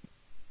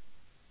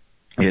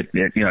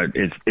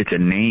a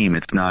name.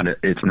 It's not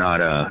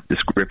a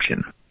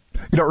description.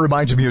 It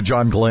reminds me of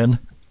John Glenn.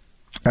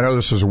 I know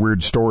this is a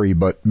weird story,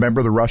 but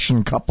remember the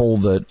Russian couple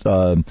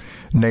that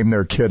named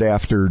their kid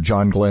after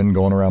John Glenn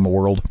going around the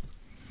world?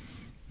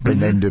 They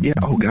named him. Yeah,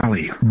 oh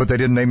golly. But they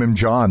didn't name him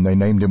John. They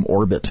named him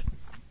Orbit.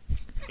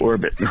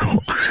 Orbit.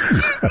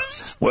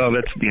 Yes. Well,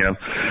 that's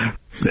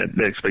that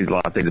explains a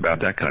lot of things about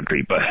that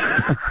country, but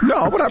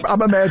no, but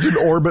I'm imagining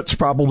Orbit's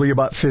probably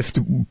about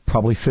 50,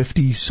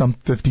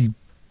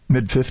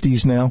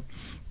 mid-50s now.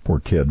 Poor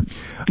kid.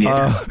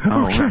 Yeah.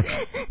 Okay.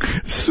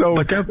 So,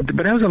 but that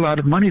was a lot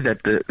of money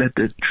that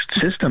the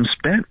system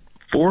spent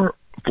for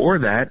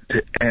that,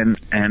 and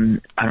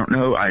I don't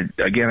know. I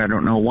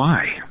don't know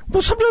why.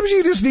 Well, sometimes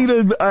you just need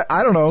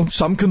I don't know,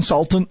 some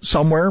consultant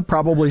somewhere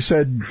probably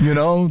said, there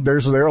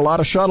are a lot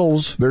of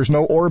shuttles. There's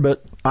no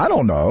Orbit. I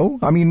don't know.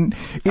 I mean,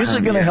 is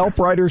it going to help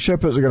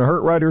ridership? Is it going to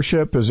hurt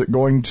ridership? Is it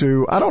going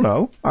to? I don't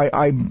know.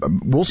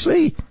 We'll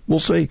see. We'll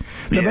see.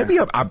 Now, maybe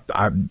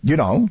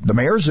the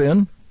mayor's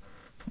in.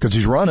 Because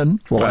he's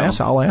running.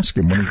 I'll ask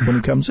him when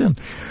he comes in.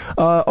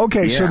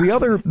 Okay, yeah. So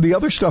the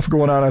other stuff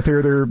going on out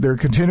there, they're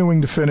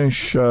continuing to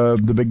finish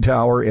the big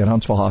tower at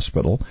Huntsville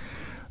Hospital.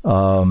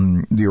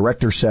 The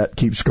erector set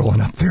keeps going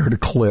up there to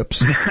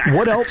clips.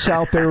 What else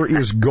out there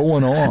is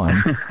going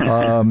on?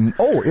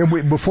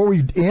 And before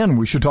we end,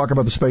 we should talk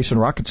about the Space and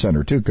Rocket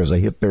Center too, because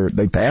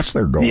they passed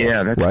their goal.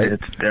 Yeah,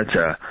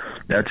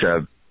 that's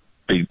a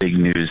big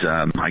news.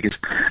 I guess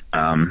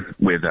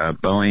with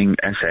Boeing,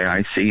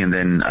 SAIC, and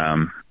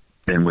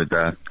then with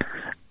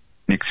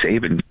Nick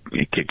Saban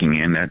kicking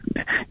in, that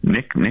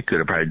Nick could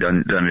have probably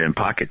done it in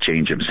pocket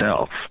change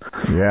himself.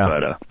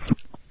 Yeah.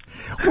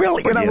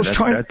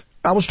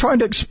 I was trying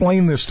to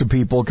explain this to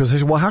people because they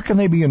say, well, how can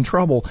they be in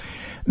trouble?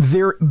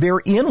 They're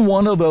in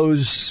one of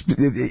those,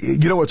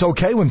 it's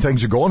okay when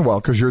things are going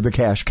well because you're the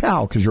cash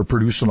cow, because you're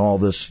producing all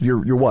this.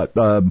 You're what?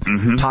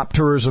 Top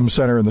tourism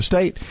center in the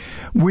state.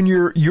 When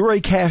you're a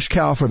cash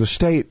cow for the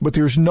state, but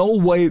there's no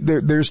way,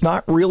 there's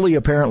not really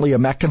apparently a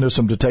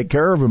mechanism to take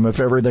care of them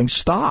if everything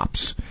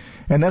stops.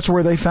 And that's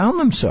where they found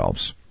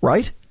themselves,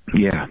 right?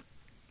 Yeah.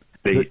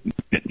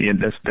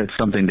 That's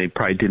something they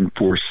probably didn't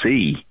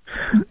foresee.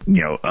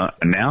 Now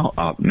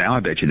I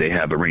bet you they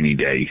have a rainy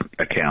day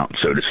account,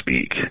 so to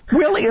speak.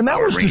 Really, and that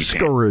was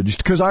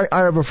discouraged because I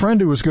have a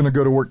friend who was going to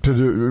go to work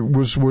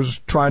was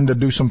trying to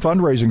do some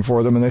fundraising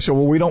for them, and they said,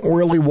 well, we don't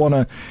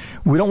want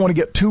to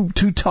get too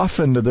tough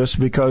into this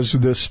because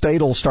the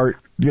state will start.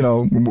 We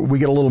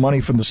get a little money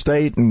from the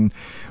state, and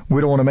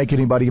we don't want to make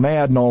anybody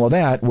mad, and all of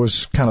that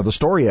was kind of the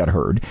story I'd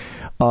heard.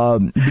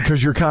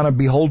 Because you're kind of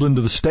beholden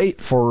to the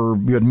state for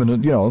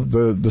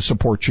the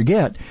support you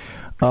get.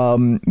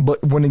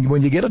 But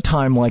when you get a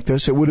time like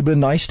this, it would have been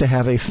nice to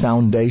have a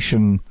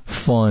foundation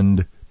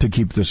fund to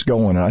keep this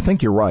going. And I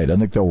think you're right. I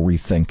think they'll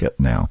rethink it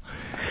now.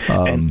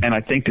 And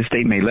I think the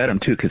state may let them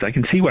too, because I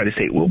can see why they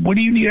say, well, what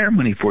do you need our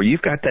money for?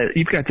 You've got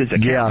this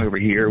account over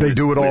here. They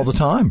do it all the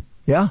time.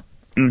 Yeah.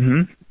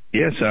 Mm-hmm.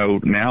 Yeah, so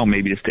now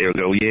maybe the state will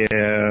go,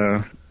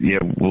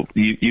 well,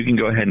 you can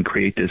go ahead and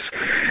create this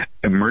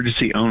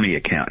emergency-only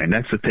account. And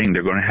that's the thing.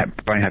 They're going to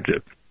probably have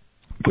to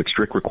put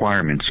strict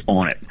requirements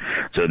on it.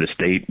 So the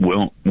state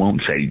won't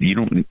say,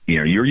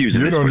 you're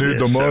using you don't need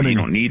the money. So you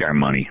don't need our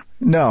money.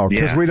 No,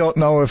 because we don't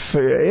know if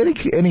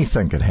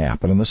anything could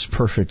happen. And this is a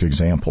perfect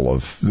example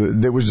of,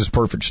 there was this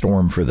perfect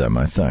storm for them,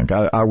 I think.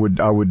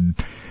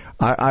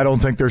 I don't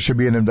think there should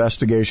be an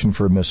investigation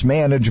for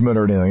mismanagement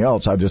or anything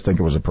else. I just think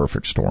it was a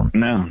perfect storm.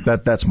 No.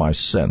 That's my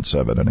sense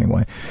of it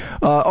anyway.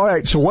 All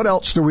right, so what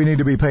else do we need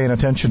to be paying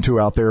attention to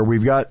out there?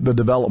 We've got the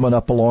development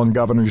up along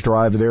Governor's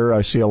Drive there.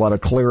 I see a lot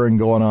of clearing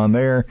going on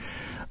there.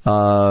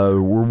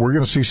 We're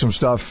going to see some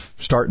stuff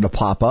starting to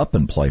pop up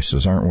in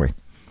places, aren't we?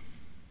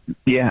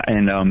 Yeah,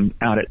 and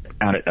out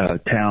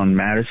at Town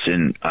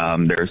Madison,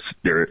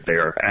 they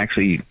are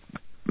actually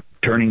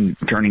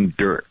turning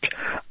dirt.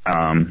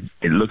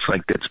 It looks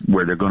like that's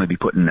where they're going to be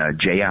putting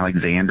J.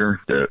 Alexander,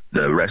 the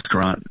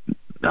restaurant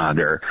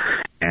there,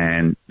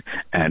 and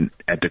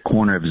at the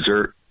corner of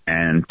Zert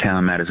and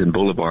Town Madison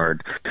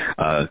Boulevard,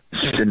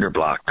 cinder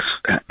blocks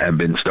have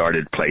been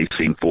started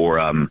placing for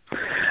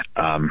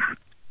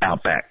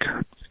Outback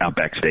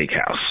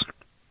Steakhouse.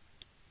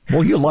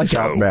 Well, you like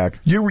Outback.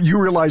 You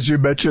realize you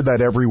mention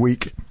that every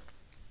week.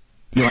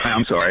 No,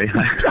 I'm sorry.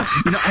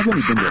 I've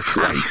only been there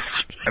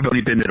twice. I've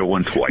only been there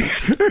once twice.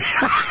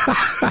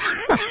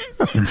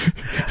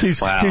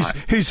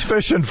 He's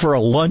fishing for a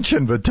lunch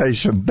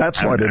invitation.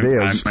 That's what it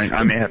is.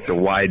 I may have to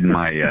widen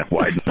my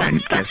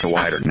cast a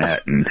wider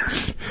net.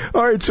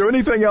 All right. So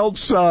anything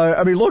else?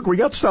 Look, we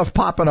got stuff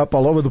popping up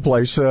all over the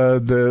place.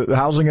 The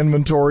housing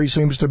inventory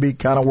seems to be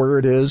kind of where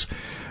it is.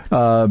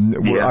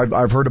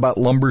 I've heard about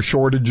lumber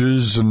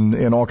shortages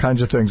and all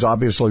kinds of things.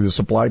 Obviously, the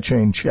supply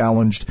chain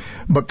challenged,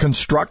 but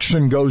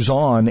construction goes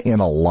on in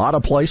a lot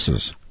of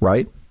places,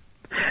 right?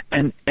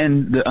 And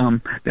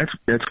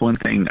that's one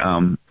thing.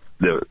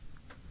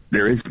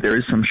 There is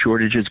some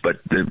shortages, but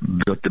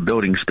the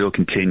building still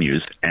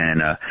continues,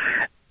 and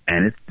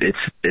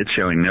it's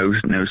showing no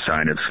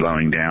sign of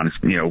slowing down. It's,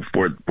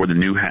 for the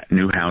new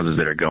houses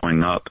that are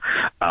going up,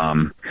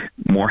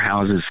 more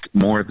houses,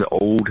 more of the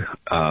old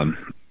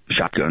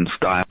shotgun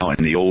style and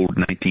the old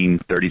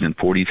 1930s and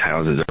 40s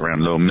houses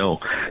around Low Mill.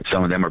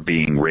 Some of them are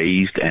being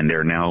raised, and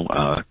they're now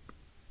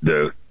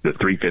the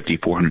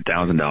 $350,000,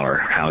 $400,000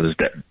 houses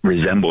that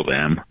resemble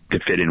them to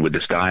fit in with the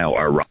style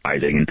are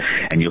rising,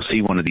 and you'll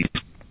see one of these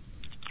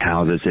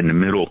houses in the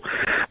middle,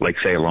 like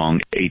say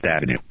along 8th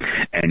Avenue,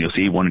 and you'll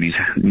see one of these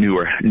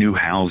new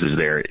houses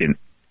there,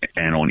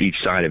 and on each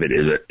side of it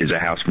is a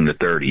house from the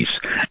 30s,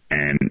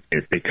 and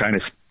it kind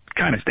of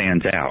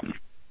stands out.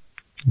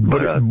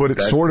 But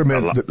it's sort of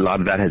meant a lot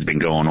of that has been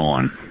going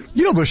on.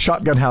 Those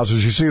shotgun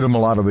houses, you see them in a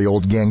lot of the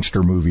old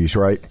gangster movies,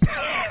 right?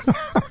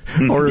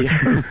 Or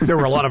there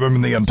were a lot of them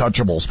in The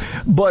Untouchables.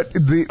 But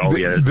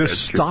the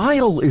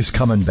style is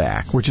coming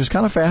back, which is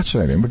kind of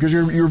fascinating because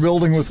you're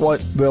building with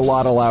what the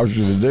lot allows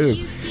you to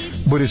do.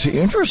 But it's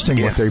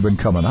interesting what they've been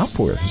coming up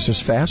with. It's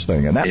just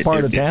fascinating. And that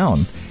part of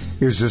town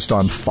is just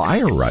on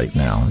fire right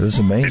now. It's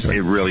amazing.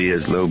 It really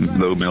is. Low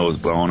Mill is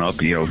blowing up,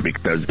 because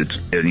it's,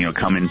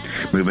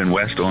 moving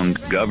west on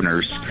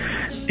Governors,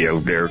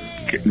 they're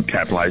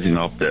capitalizing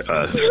off the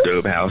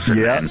stove house.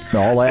 And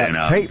all that. And,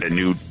 hey, the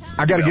new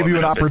I got to give you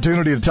an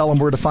opportunity to tell them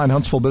where to find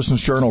Huntsville Business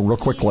Journal real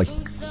quickly.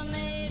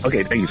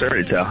 Okay, thank you, sir.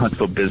 It's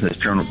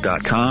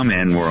HuntsvilleBusinessJournal.com,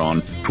 and we're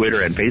on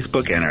Twitter and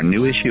Facebook, and our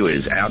new issue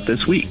is out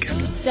this week.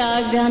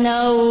 So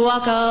gonna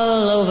walk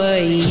all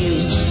over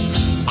you.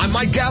 I'm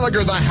Mike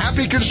Gallagher, the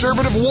happy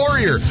conservative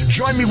warrior.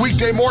 Join me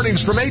weekday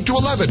mornings from 8 to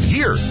 11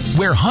 here,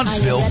 where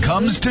Huntsville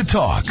comes to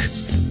talk.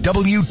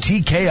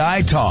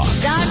 WTKI Talk.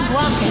 Start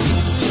walking.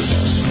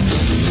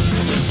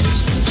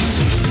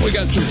 We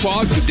got some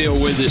fog to deal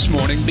with this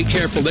morning. Be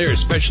careful there,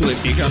 especially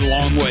if you got a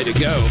long way to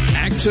go.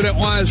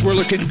 Accident-wise, we're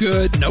looking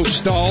good. No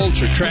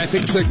stalls or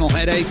traffic signal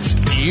headaches.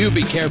 You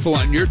be careful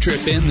on your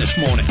trip in this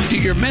morning. Do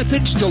your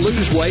methods to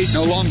lose weight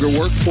no longer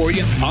work for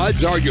you?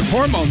 Odds are your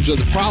hormones are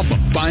the problem.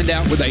 Find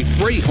out with a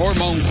free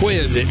hormone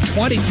quiz at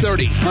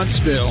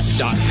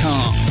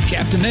 2030huntsville.com.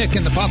 Captain Nick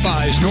in the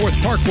Popeyes North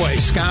Parkway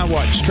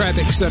Skywatch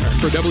Traffic Center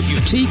for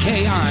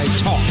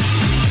WTKI Talk.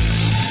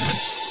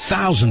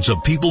 Thousands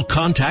of people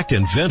contact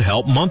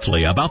InventHelp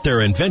monthly about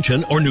their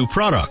invention or new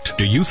product.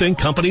 Do you think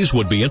companies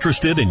would be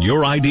interested in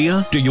your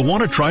idea? Do you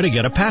want to try to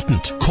get a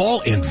patent?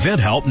 Call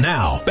InventHelp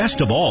now.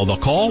 Best of all, the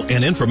call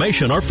and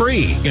information are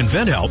free.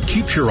 InventHelp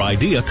keeps your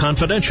idea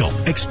confidential,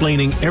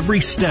 explaining every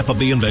step of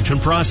the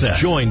invention process.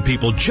 Join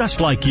people just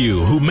like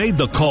you who made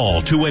the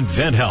call to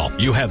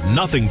InventHelp. You have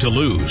nothing to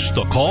lose.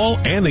 The call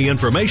and the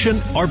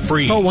information are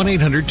free. Call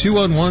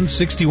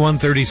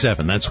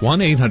 1-800-211-6137. That's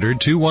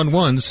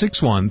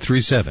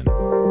 1-800-211-6137.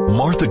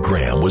 Martha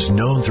Graham was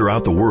known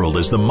throughout the world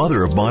as the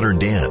mother of modern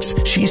dance.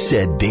 She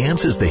said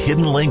dance is the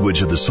hidden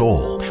language of the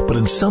soul. But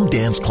in some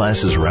dance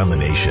classes around the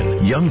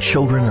nation, young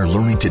children are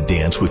learning to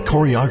dance with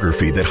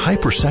choreography that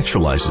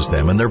hypersexualizes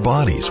them and their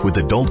bodies with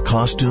adult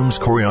costumes,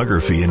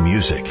 choreography, and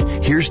music.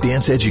 Here's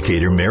dance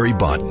educator Mary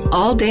Bodden.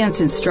 All dance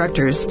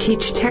instructors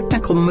teach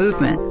technical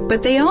movement,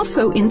 but they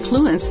also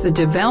influence the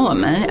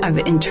development of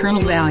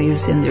internal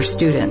values in their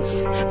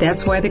students.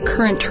 That's why the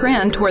current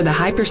trend toward the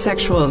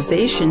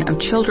hypersexualization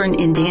of children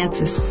in dance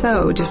is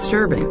so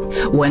disturbing.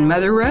 One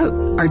mother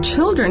wrote, "Our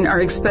children are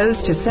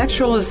exposed to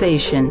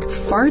sexualization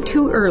far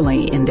too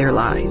early in their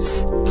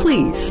lives.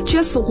 Please,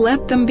 just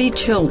let them be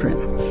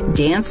children."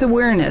 Dance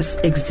awareness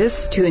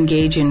exists to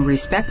engage in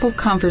respectful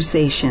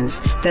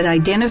conversations that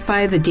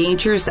identify the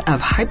dangers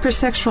of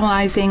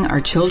hypersexualizing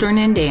our children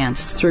in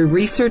dance through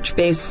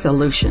research-based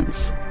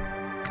solutions.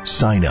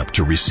 Sign up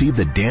to receive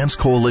the Dance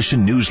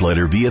Coalition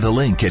newsletter via the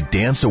link at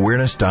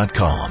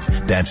danceawareness.com.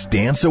 That's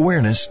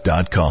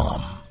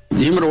danceawareness.com.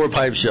 The Humidor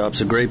Pipe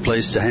Shop's a great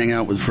place to hang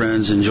out with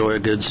friends, enjoy a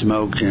good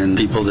smoke, and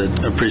people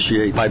that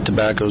appreciate pipe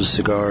tobaccos,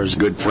 cigars.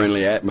 Good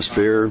friendly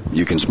atmosphere.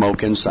 You can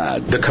smoke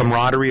inside. The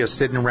camaraderie of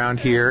sitting around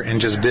here and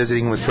just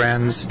visiting with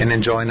friends and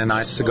enjoying a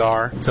nice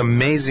cigar. It's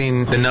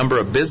amazing the number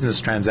of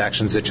business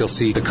transactions that you'll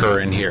see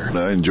occur in here.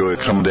 I enjoy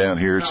coming down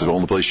here. It's the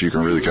only place you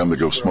can really come to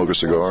go smoke a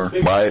cigar.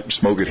 Buy it,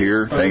 smoke it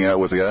here, hang out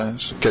with the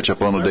guys, catch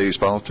up on the day's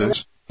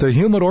politics. The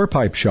Humidor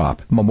Pipe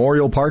Shop,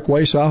 Memorial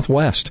Parkway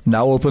Southwest.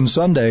 Now open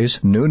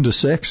Sundays, noon to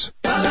 6.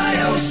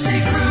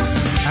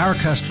 Our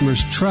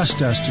customers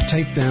trust us to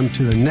take them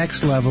to the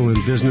next level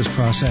in business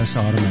process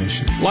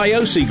automation.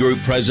 Liosi Group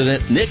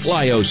President Nick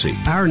Liosi.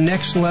 Our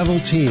next level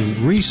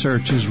team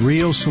researches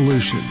real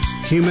solutions,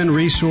 human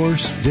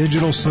resource,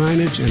 digital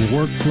signage, and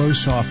workflow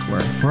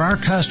software. For our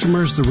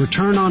customers, the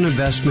return on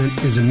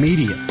investment is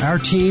immediate. Our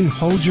team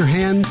holds your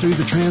hand through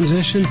the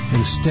transition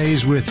and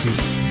stays with you.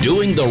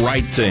 Doing the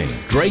right thing.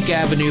 Drake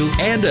Avenue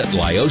and at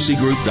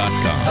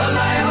LiosiGroup.com.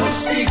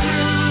 Liosi Group.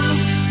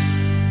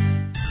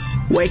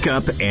 Wake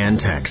up and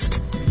text.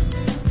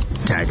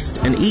 Text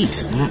and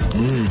eat.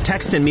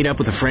 Text and meet up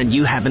with a friend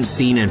you haven't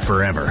seen in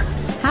forever.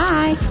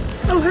 Hi.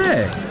 Oh,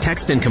 hey.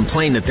 Text and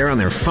complain that they're on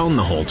their phone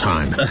the whole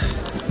time.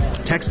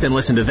 Text and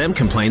listen to them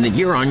complain that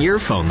you're on your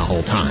phone the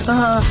whole time.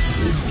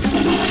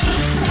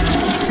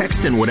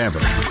 Text and whatever.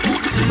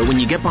 But when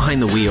you get behind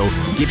the wheel,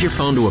 give your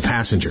phone to a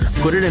passenger.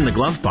 Put it in the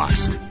glove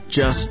box.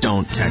 Just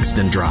don't text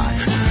and drive.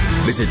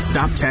 Visit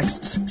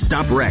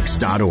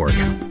StopTextsStopWrecks.org.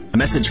 A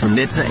message from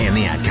NHTSA and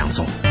the Ad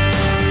Council.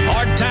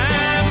 Hard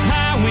times,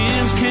 high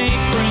winds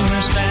can't bring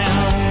us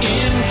down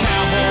in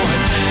Cowboy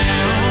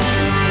Town.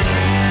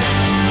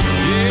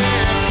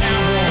 Yeah,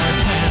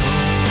 Cowboy Town.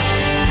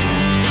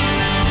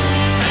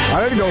 I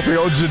had to go with the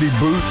Old City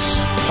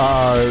Boots.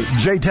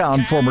 Jay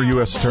Town, former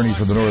U.S. Attorney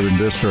for the Northern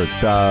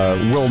District,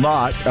 will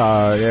not,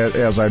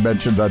 as I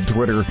mentioned on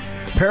Twitter,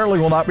 apparently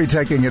will not be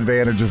taking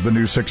advantage of the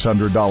new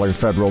 $600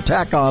 federal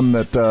tack-on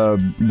that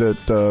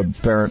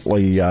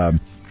apparently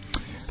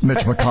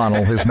Mitch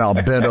McConnell has now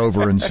bent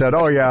over and said,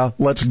 oh, yeah,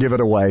 let's give it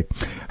away.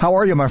 How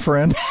are you, my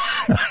friend?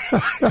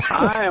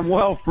 I am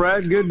well,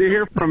 Fred. Good to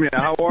hear from you.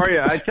 How are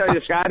you? I tell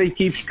you, Scotty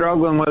keeps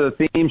struggling with a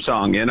theme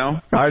song, you know?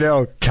 I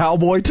know.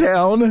 Cowboy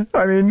Town.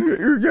 I mean,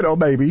 you know,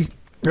 maybe.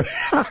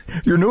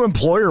 Your new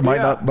employer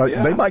might not,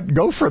 but they might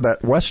go for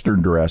that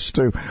Western dress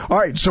too. All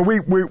right, so we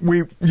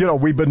you know,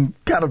 we've been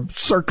kind of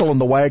circling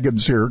the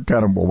wagons here,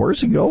 kind of, well,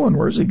 where's he going?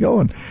 Where's he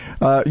going?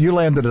 You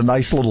landed a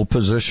nice little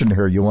position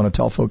here. You want to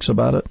tell folks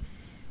about it?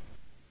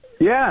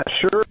 Yeah,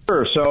 sure.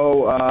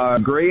 So,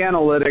 Gray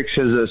Analytics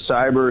is a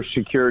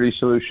cybersecurity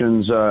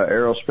solutions,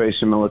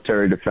 aerospace and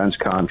military defense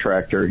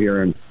contractor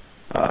here in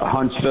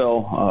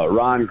Huntsville.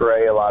 Ron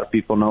Gray, a lot of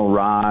people know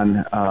Ron,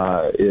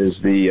 is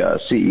the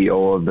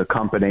CEO of the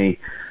company.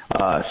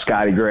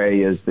 Scotty Gray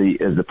is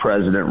the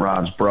president,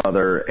 Ron's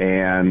brother,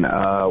 and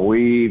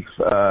we've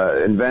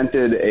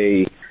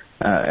invented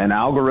an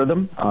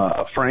algorithm,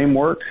 a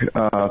framework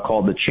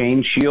called the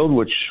Chain Shield,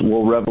 which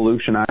will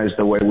revolutionize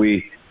the way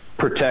we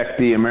protect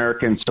the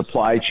American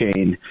supply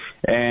chain.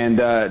 And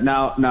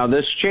now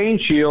this Chain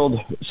Shield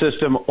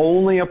system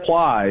only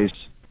applies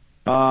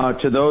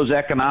to those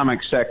economic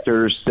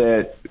sectors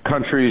that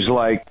countries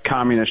like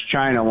communist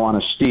China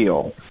want to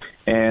steal.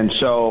 And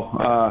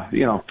so,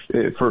 you know,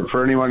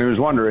 for anyone who's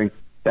wondering,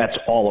 that's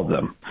all of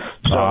them.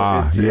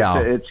 So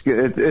it's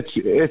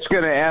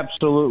going to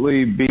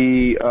absolutely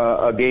be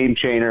a game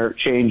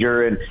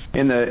changer. And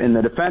in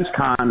the defense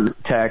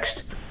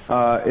context,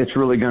 it's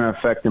really going to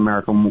affect the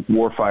American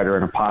warfighter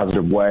in a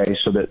positive way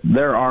so that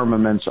their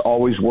armaments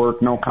always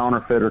work, no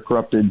counterfeit or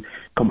corrupted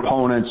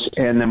components,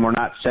 and then we're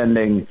not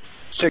sending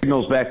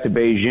signals back to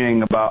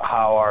Beijing about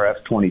how our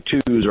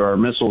F-22s or our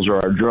missiles or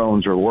our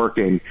drones are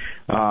working.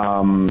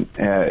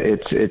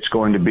 It's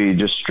going to be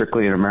just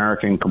strictly an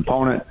American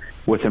component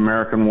with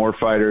American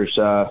warfighters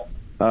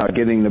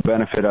getting the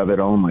benefit of it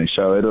only.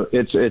 So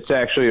it's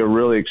actually a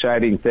really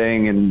exciting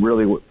thing and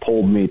really what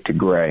pulled me to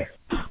Gray.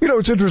 You know,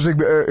 it's interesting,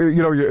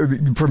 you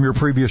know, from your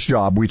previous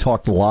job, we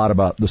talked a lot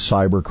about the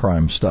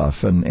cybercrime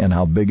stuff and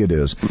how big it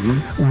is.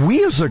 Mm-hmm.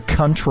 We as a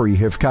country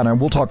have kind of,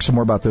 we'll talk some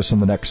more about this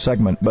in the next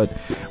segment, but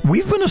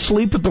we've been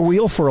asleep at the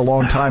wheel for a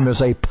long time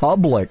as a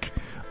public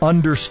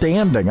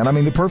understanding. And I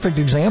mean, the perfect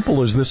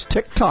example is this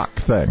TikTok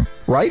thing,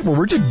 right? Well,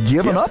 we're just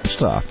giving up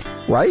stuff,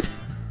 right?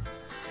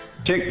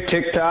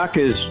 TikTok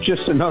is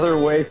just another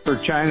way for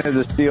China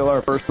to steal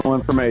our personal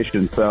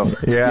information. So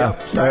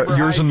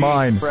yours and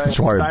mine. That's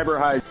why cyber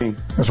hygiene.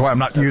 That's why I'm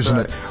not using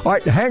it. All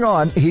right, hang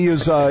on. He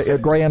is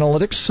at Gray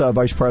Analytics,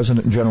 Vice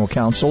President and General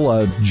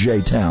Counsel,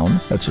 Jay Town.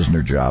 That's his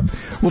new job.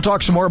 We'll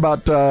talk some more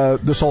about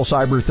this whole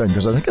cyber thing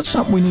because I think it's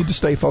something we need to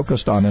stay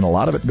focused on, and a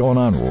lot of it going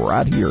on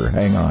right here.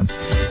 Hang on.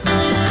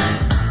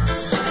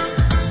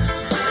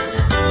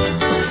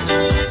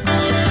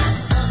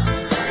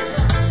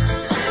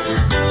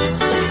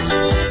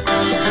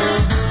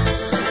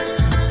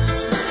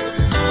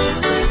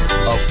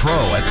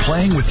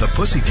 Playing with the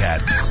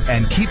pussycat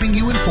and keeping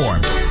you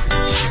informed.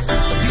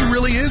 He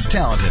really is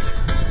talented.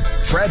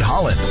 Fred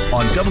Holland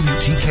on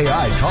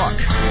WTKI Talk.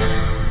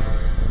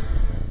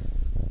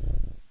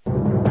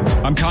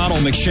 I'm Connell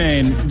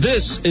McShane.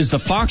 This is the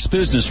Fox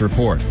Business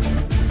Report.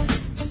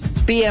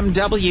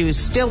 BMW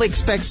still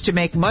expects to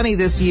make money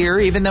this year,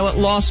 even though it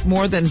lost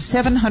more than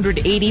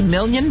 $780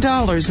 million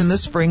in the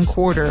spring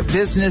quarter.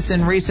 Business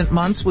in recent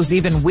months was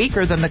even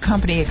weaker than the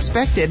company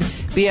expected.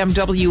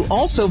 BMW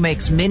also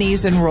makes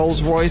Minis and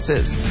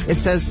Rolls-Royces. It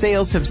says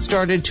sales have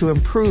started to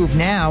improve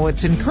now.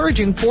 Its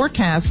encouraging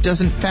forecast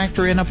doesn't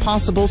factor in a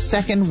possible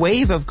second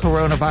wave of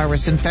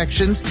coronavirus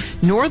infections,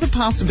 nor the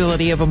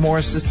possibility of a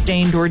more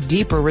sustained or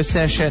deeper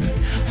recession.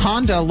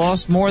 Honda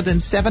lost more than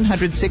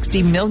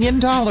 $760 million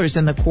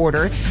in the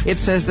quarter. It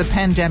says the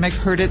pandemic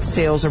hurt its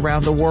sales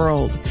around the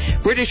world.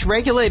 British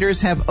regulators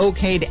have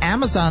okayed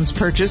Amazon's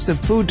purchase of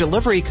food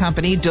delivery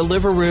company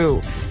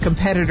Deliveroo.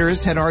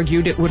 Competitors had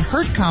argued it would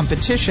hurt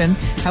competition.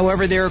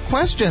 However, there are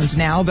questions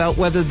now about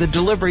whether the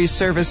delivery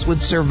service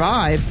would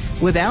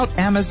survive without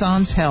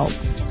Amazon's help.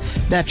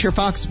 That's your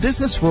Fox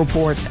Business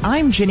Report.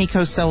 I'm Ginny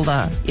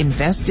Cosola,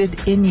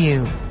 invested in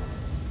you.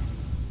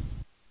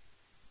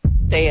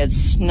 They had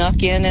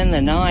snuck in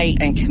the night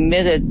and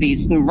committed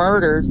these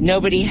murders.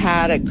 Nobody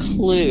had a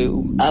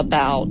clue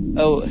about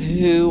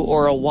who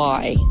or a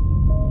why.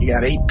 You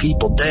got 8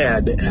 people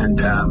dead, and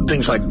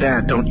things like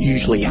that don't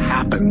usually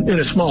happen in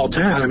a small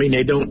town. I mean,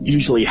 they don't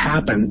usually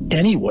happen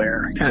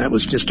anywhere, and it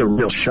was just a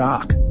real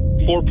shock.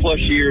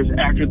 4+ years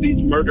after these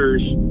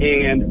murders,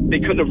 and they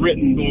couldn't have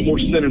written a more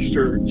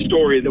sinister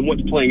story than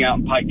what's playing out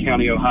in Pike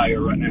County,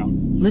 Ohio right now.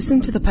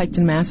 Listen to the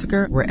Piketon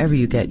Massacre wherever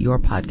you get your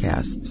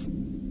podcasts.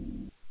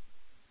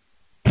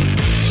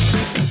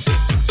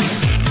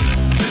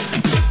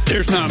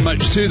 There's not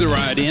much to the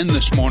ride-in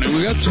this morning.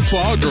 We got some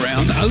fog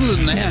around. Other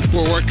than that,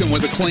 we're working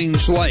with a clean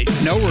slate.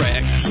 No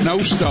wrecks,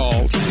 no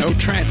stalls, no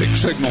traffic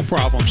signal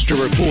problems to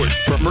report.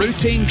 From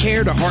routine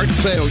care to heart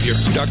failure,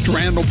 Dr.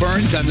 Randall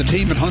Burns and the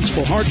team at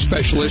Huntsville Heart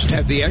Specialist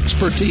have the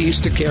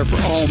expertise to care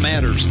for all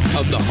matters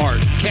of the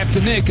heart.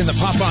 Captain Nick in the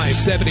Popeye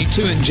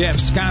 72 and Jeff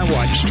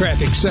Skywatch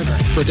Traffic Center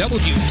for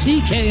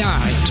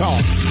WTKI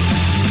Talk.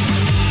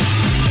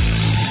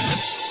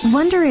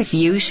 Wonder if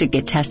you should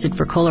get tested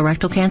for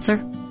colorectal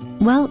cancer?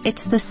 Well,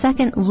 it's the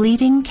second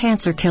leading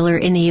cancer killer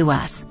in the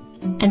U.S.,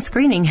 and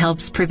screening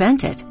helps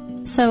prevent it.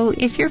 So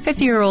if you're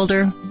 50 or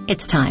older,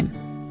 it's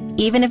time.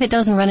 Even if it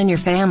doesn't run in your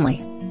family.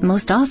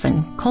 Most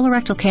often,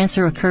 colorectal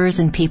cancer occurs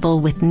in people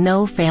with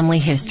no family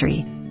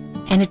history.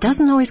 And it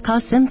doesn't always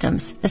cause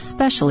symptoms,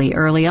 especially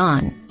early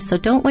on. So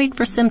don't wait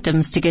for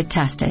symptoms to get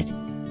tested.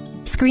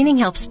 Screening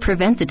helps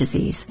prevent the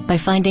disease by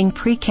finding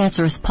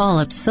precancerous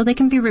polyps so they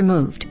can be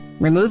removed.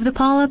 Remove the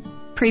polyp,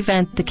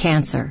 prevent the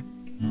cancer.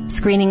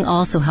 Screening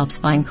also helps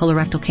find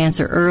colorectal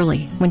cancer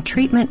early, when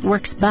treatment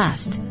works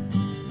best.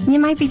 You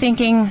might be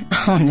thinking,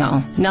 oh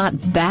no,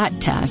 not that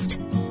test.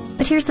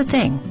 But here's the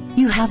thing,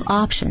 you have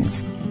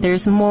options.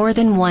 There's more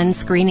than one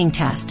screening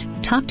test.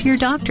 Talk to your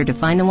doctor to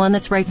find the one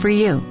that's right for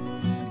you.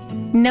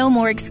 No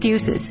more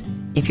excuses.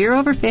 If you're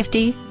over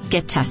 50,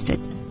 get tested,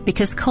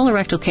 because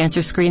colorectal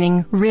cancer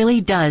screening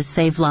really does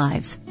save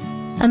lives.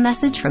 A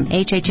message from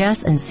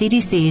HHS and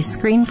CDC's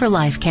Screen for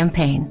Life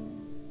campaign.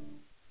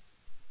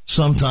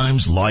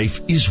 Sometimes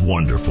life is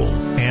wonderful,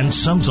 and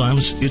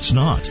sometimes it's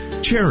not.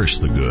 Cherish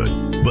the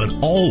good,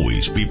 but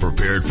always be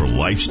prepared for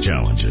life's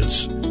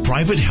challenges.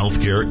 Private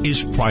healthcare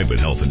is private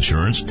health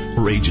insurance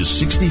for ages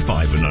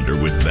 65 and under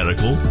with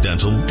medical,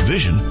 dental,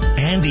 vision,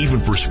 and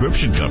even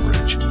prescription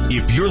coverage.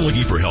 If you're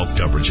looking for health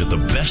coverage at the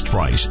best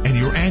price and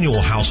your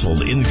annual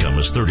household income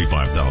is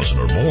 $35,000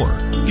 or more,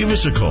 give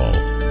us a call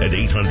at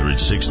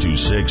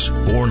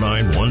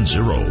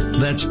 800-626-4910.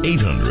 That's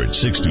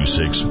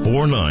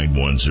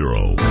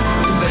 800-626-4910.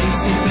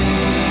 Basic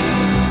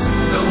things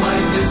the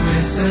wife is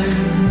missing.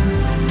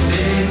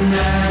 Didn't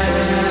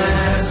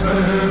ask for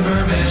her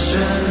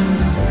permission.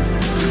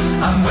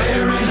 I'm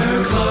wearing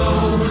her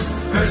clothes,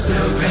 her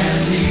silk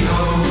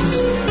pantyhose,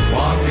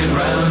 walking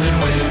around in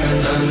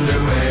women's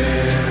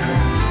underwear.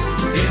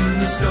 In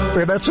the store.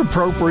 Okay, that's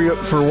appropriate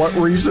for what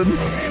reason?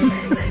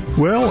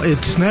 Well,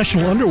 it's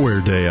National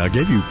Underwear Day. I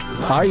gave you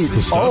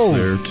the stuff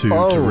there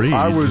to read.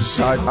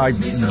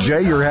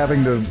 Jay, you're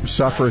having to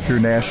suffer through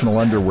National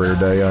Underwear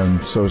Day.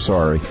 I'm so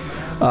sorry.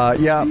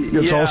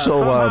 It's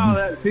also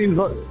that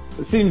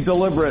seems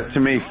deliberate to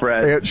me,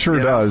 Fred. It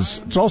sure does.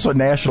 It's also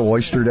National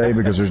Oyster Day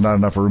because there's not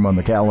enough room on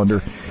the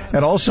calendar,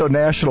 and also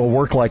National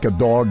Work Like a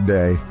Dog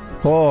Day.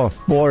 Oh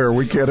boy, are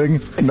we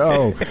kidding?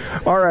 No.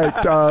 All right.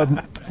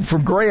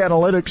 From Gray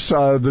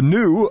Analytics, the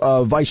new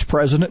Vice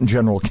President and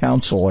General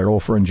Counsel, our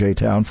old friend Jay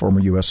Town, former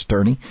U.S.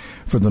 Attorney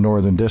for the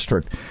Northern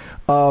District.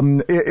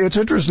 It's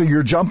interesting.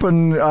 You're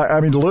jumping,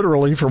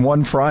 literally from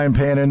one frying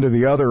pan into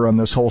the other on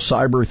this whole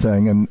cyber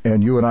thing.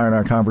 And you and I in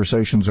our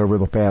conversations over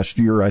the past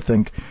year, I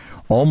think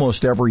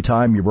almost every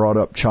time you brought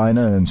up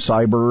China and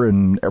cyber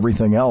and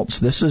everything else,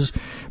 this is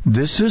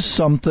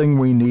something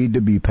we need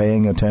to be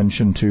paying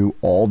attention to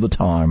all the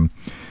time.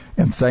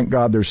 And thank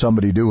God there's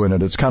somebody doing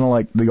it. It's kind of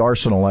like the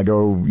arsenal. I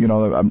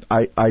go,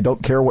 I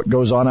don't care what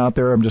goes on out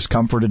there. I'm just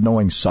comforted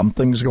knowing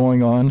something's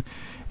going on.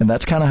 And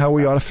that's kind of how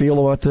we ought to feel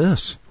about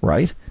this,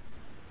 right?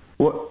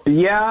 Well,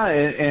 yeah,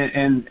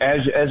 and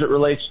as it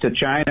relates to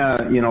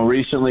China,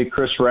 recently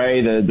Chris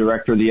Wray, the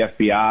director of the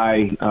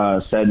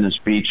FBI, said in a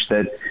speech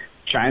that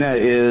China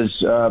is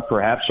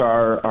perhaps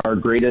our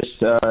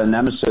greatest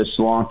nemesis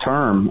long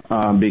term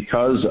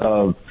because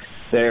of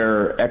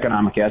their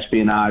economic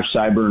espionage,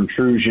 cyber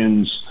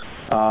intrusions.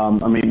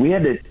 We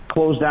had to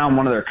close down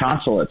one of their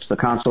consulates, the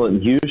consulate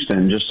in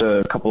Houston, just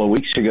a couple of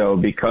weeks ago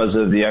because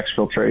of the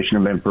exfiltration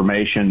of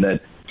information that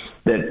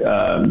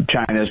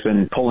China has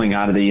been pulling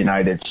out of the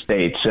United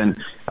States. And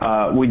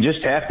we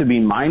just have to be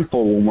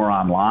mindful when we're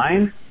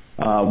online,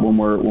 when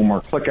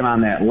we're clicking on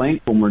that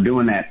link, when we're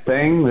doing that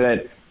thing,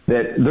 that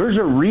there's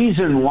a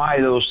reason why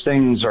those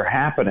things are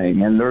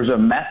happening, and there's a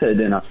method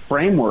and a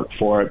framework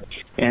for it.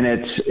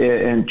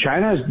 And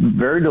China is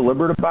very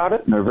deliberate about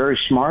it, and they're very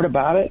smart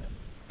about it.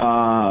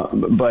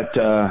 But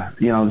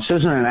this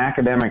isn't an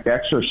academic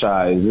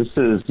exercise. This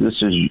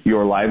is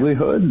your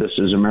livelihood. This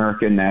is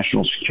American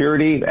national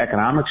security,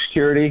 economic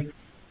security.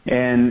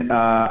 And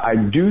I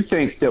do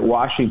think that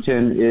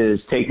Washington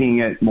is taking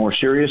it more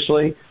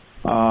seriously.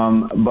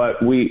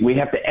 But we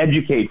have to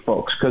educate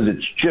folks because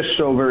it's just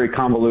so very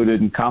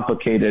convoluted and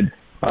complicated.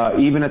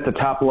 Even at the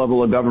top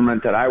level of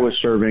government that I was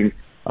serving,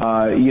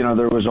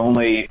 there was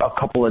only a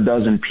couple of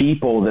dozen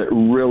people that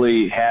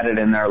really had it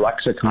in their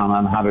lexicon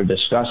on how to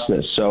discuss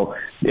this. So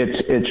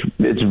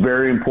it's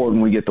very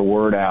important we get the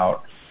word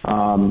out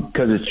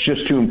because it's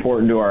just too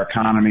important to our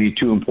economy,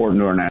 too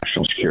important to our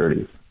national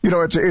security.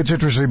 It's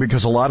interesting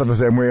because a lot of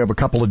them, we have a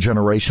couple of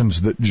generations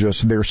that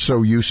they're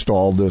so used to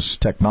all this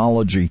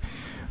technology.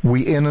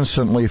 We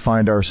innocently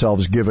find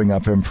ourselves giving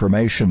up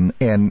information,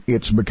 and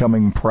it's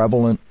becoming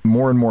prevalent,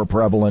 more and more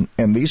prevalent.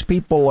 And these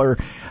people are,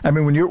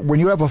 when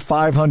you have a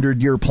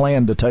 500-year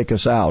plan to take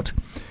us out,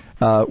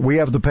 we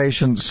have the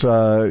patience,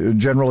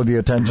 generally the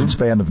attention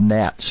span of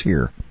gnats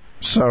here.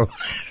 So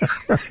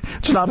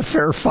it's not a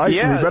fair fight.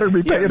 Yeah, we better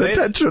be paying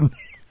attention.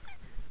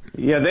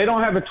 Yeah, they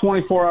don't have a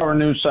 24-hour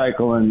news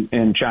cycle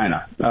in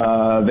China.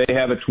 They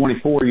have a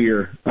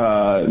 24-year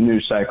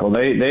news cycle.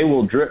 They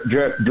will drip,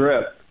 drip,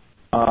 drip.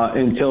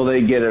 Until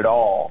they get it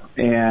all.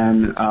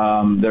 And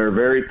they're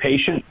very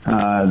patient,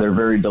 they're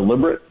very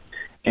deliberate,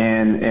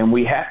 and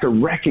we have to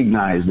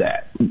recognize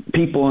that.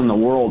 People in the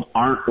world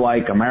aren't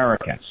like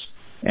Americans.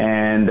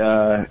 And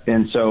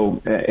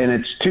so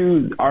it's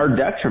to our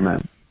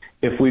detriment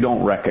if we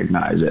don't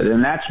recognize it.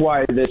 And that's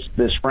why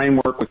this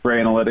framework with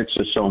Gray Analytics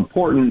is so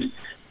important,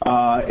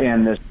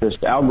 and this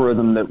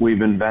algorithm that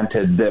we've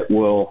invented that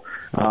will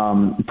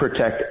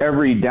protect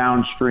every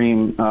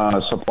downstream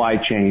supply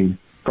chain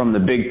from the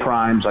big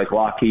primes like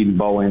Lockheed and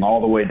Boeing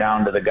all the way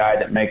down to the guy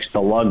that makes the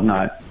lug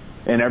nut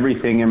and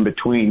everything in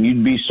between.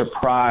 You'd be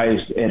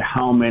surprised at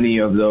how many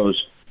of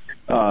those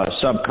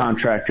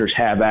subcontractors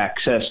have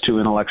access to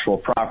intellectual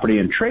property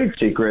and trade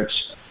secrets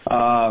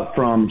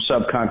from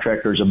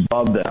subcontractors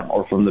above them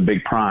or from the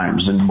big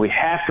primes. And we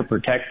have to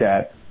protect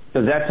that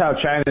because that's how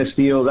China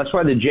steals. That's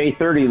why the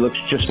J-30 looks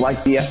just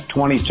like the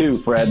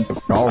F-22, Fred.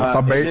 Oh,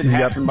 amazing. It didn't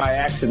happen by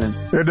accident.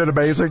 Isn't it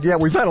amazing? Yeah,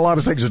 we've had a lot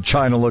of things that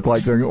China look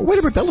like. Wait a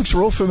minute, that looks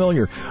real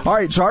familiar. All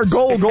right, so our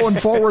goal going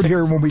forward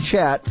here when we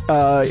chat,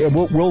 and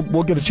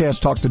we'll get a chance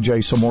to talk to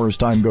Jay some more as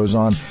time goes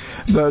on.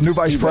 The new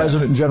Vice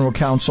President and General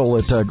Counsel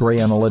at Gray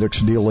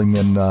Analytics, dealing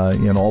in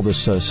all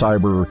this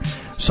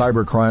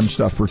cyber crime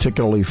stuff,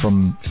 particularly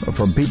from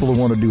people who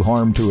want to do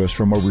harm to us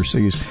from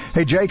overseas.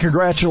 Hey, Jay,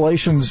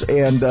 congratulations,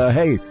 and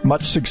hey,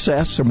 much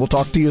success, and we'll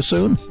talk to you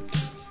soon.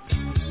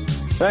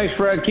 Thanks,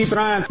 Fred. Keep an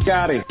eye on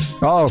Scotty.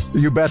 Oh,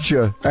 you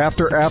betcha.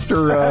 After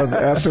the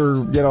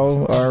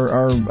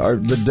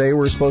day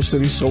we're supposed to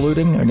be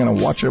saluting, I'm gonna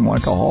watch him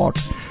like a hawk.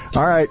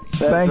 All right,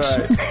 thanks.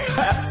 Right.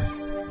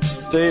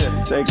 See you.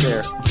 Take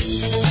care.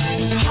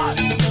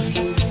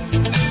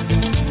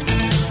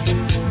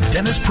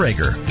 Dennis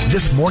Prager,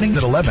 this morning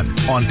at 11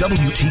 on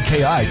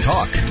WTKI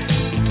Talk.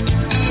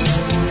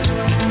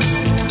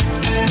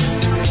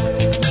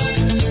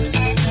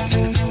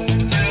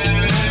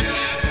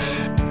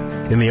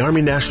 In the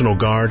Army National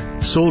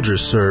Guard,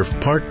 soldiers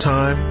serve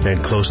part-time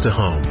and close to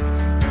home.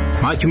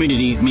 My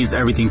community means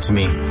everything to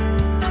me.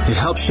 It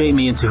helped shape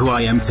me into who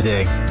I am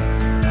today,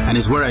 and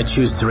is where I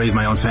choose to raise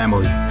my own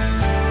family.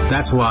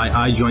 That's why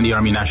I joined the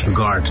Army National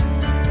Guard.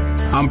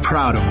 I'm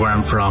proud of where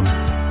I'm from,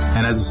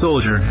 and as a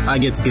soldier, I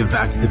get to give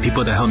back to the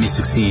people that helped me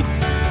succeed.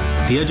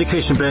 The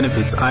education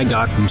benefits I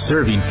got from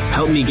serving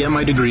helped me get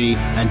my degree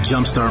and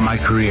jumpstart my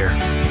career.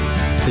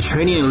 The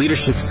training and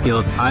leadership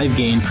skills I've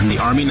gained from the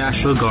Army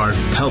National Guard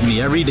help me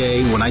every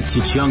day when I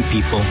teach young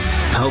people,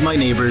 help my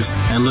neighbors,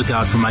 and look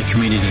out for my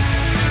community.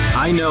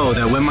 I know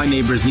that when my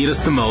neighbors need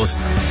us the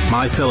most,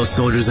 my fellow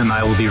soldiers and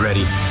I will be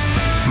ready.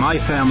 My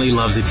family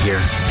loves it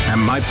here, and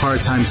my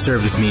part-time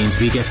service means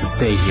we get to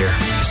stay here.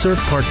 Serve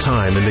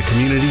part-time in the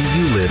community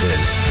you live in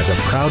as a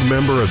proud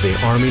member of the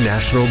Army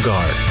National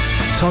Guard.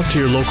 Talk to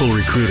your local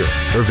recruiter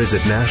or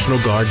visit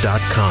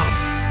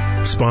NationalGuard.com.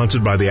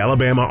 Sponsored by the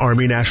Alabama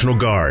Army National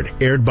Guard.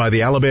 Aired by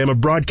the Alabama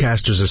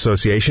Broadcasters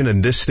Association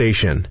and this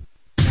station.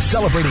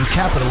 Celebrating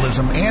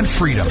capitalism and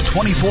freedom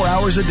 24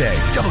 hours a day.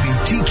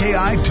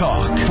 WTKI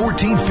Talk,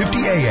 1450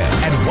 AM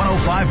and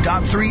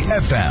 105.3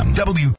 FM.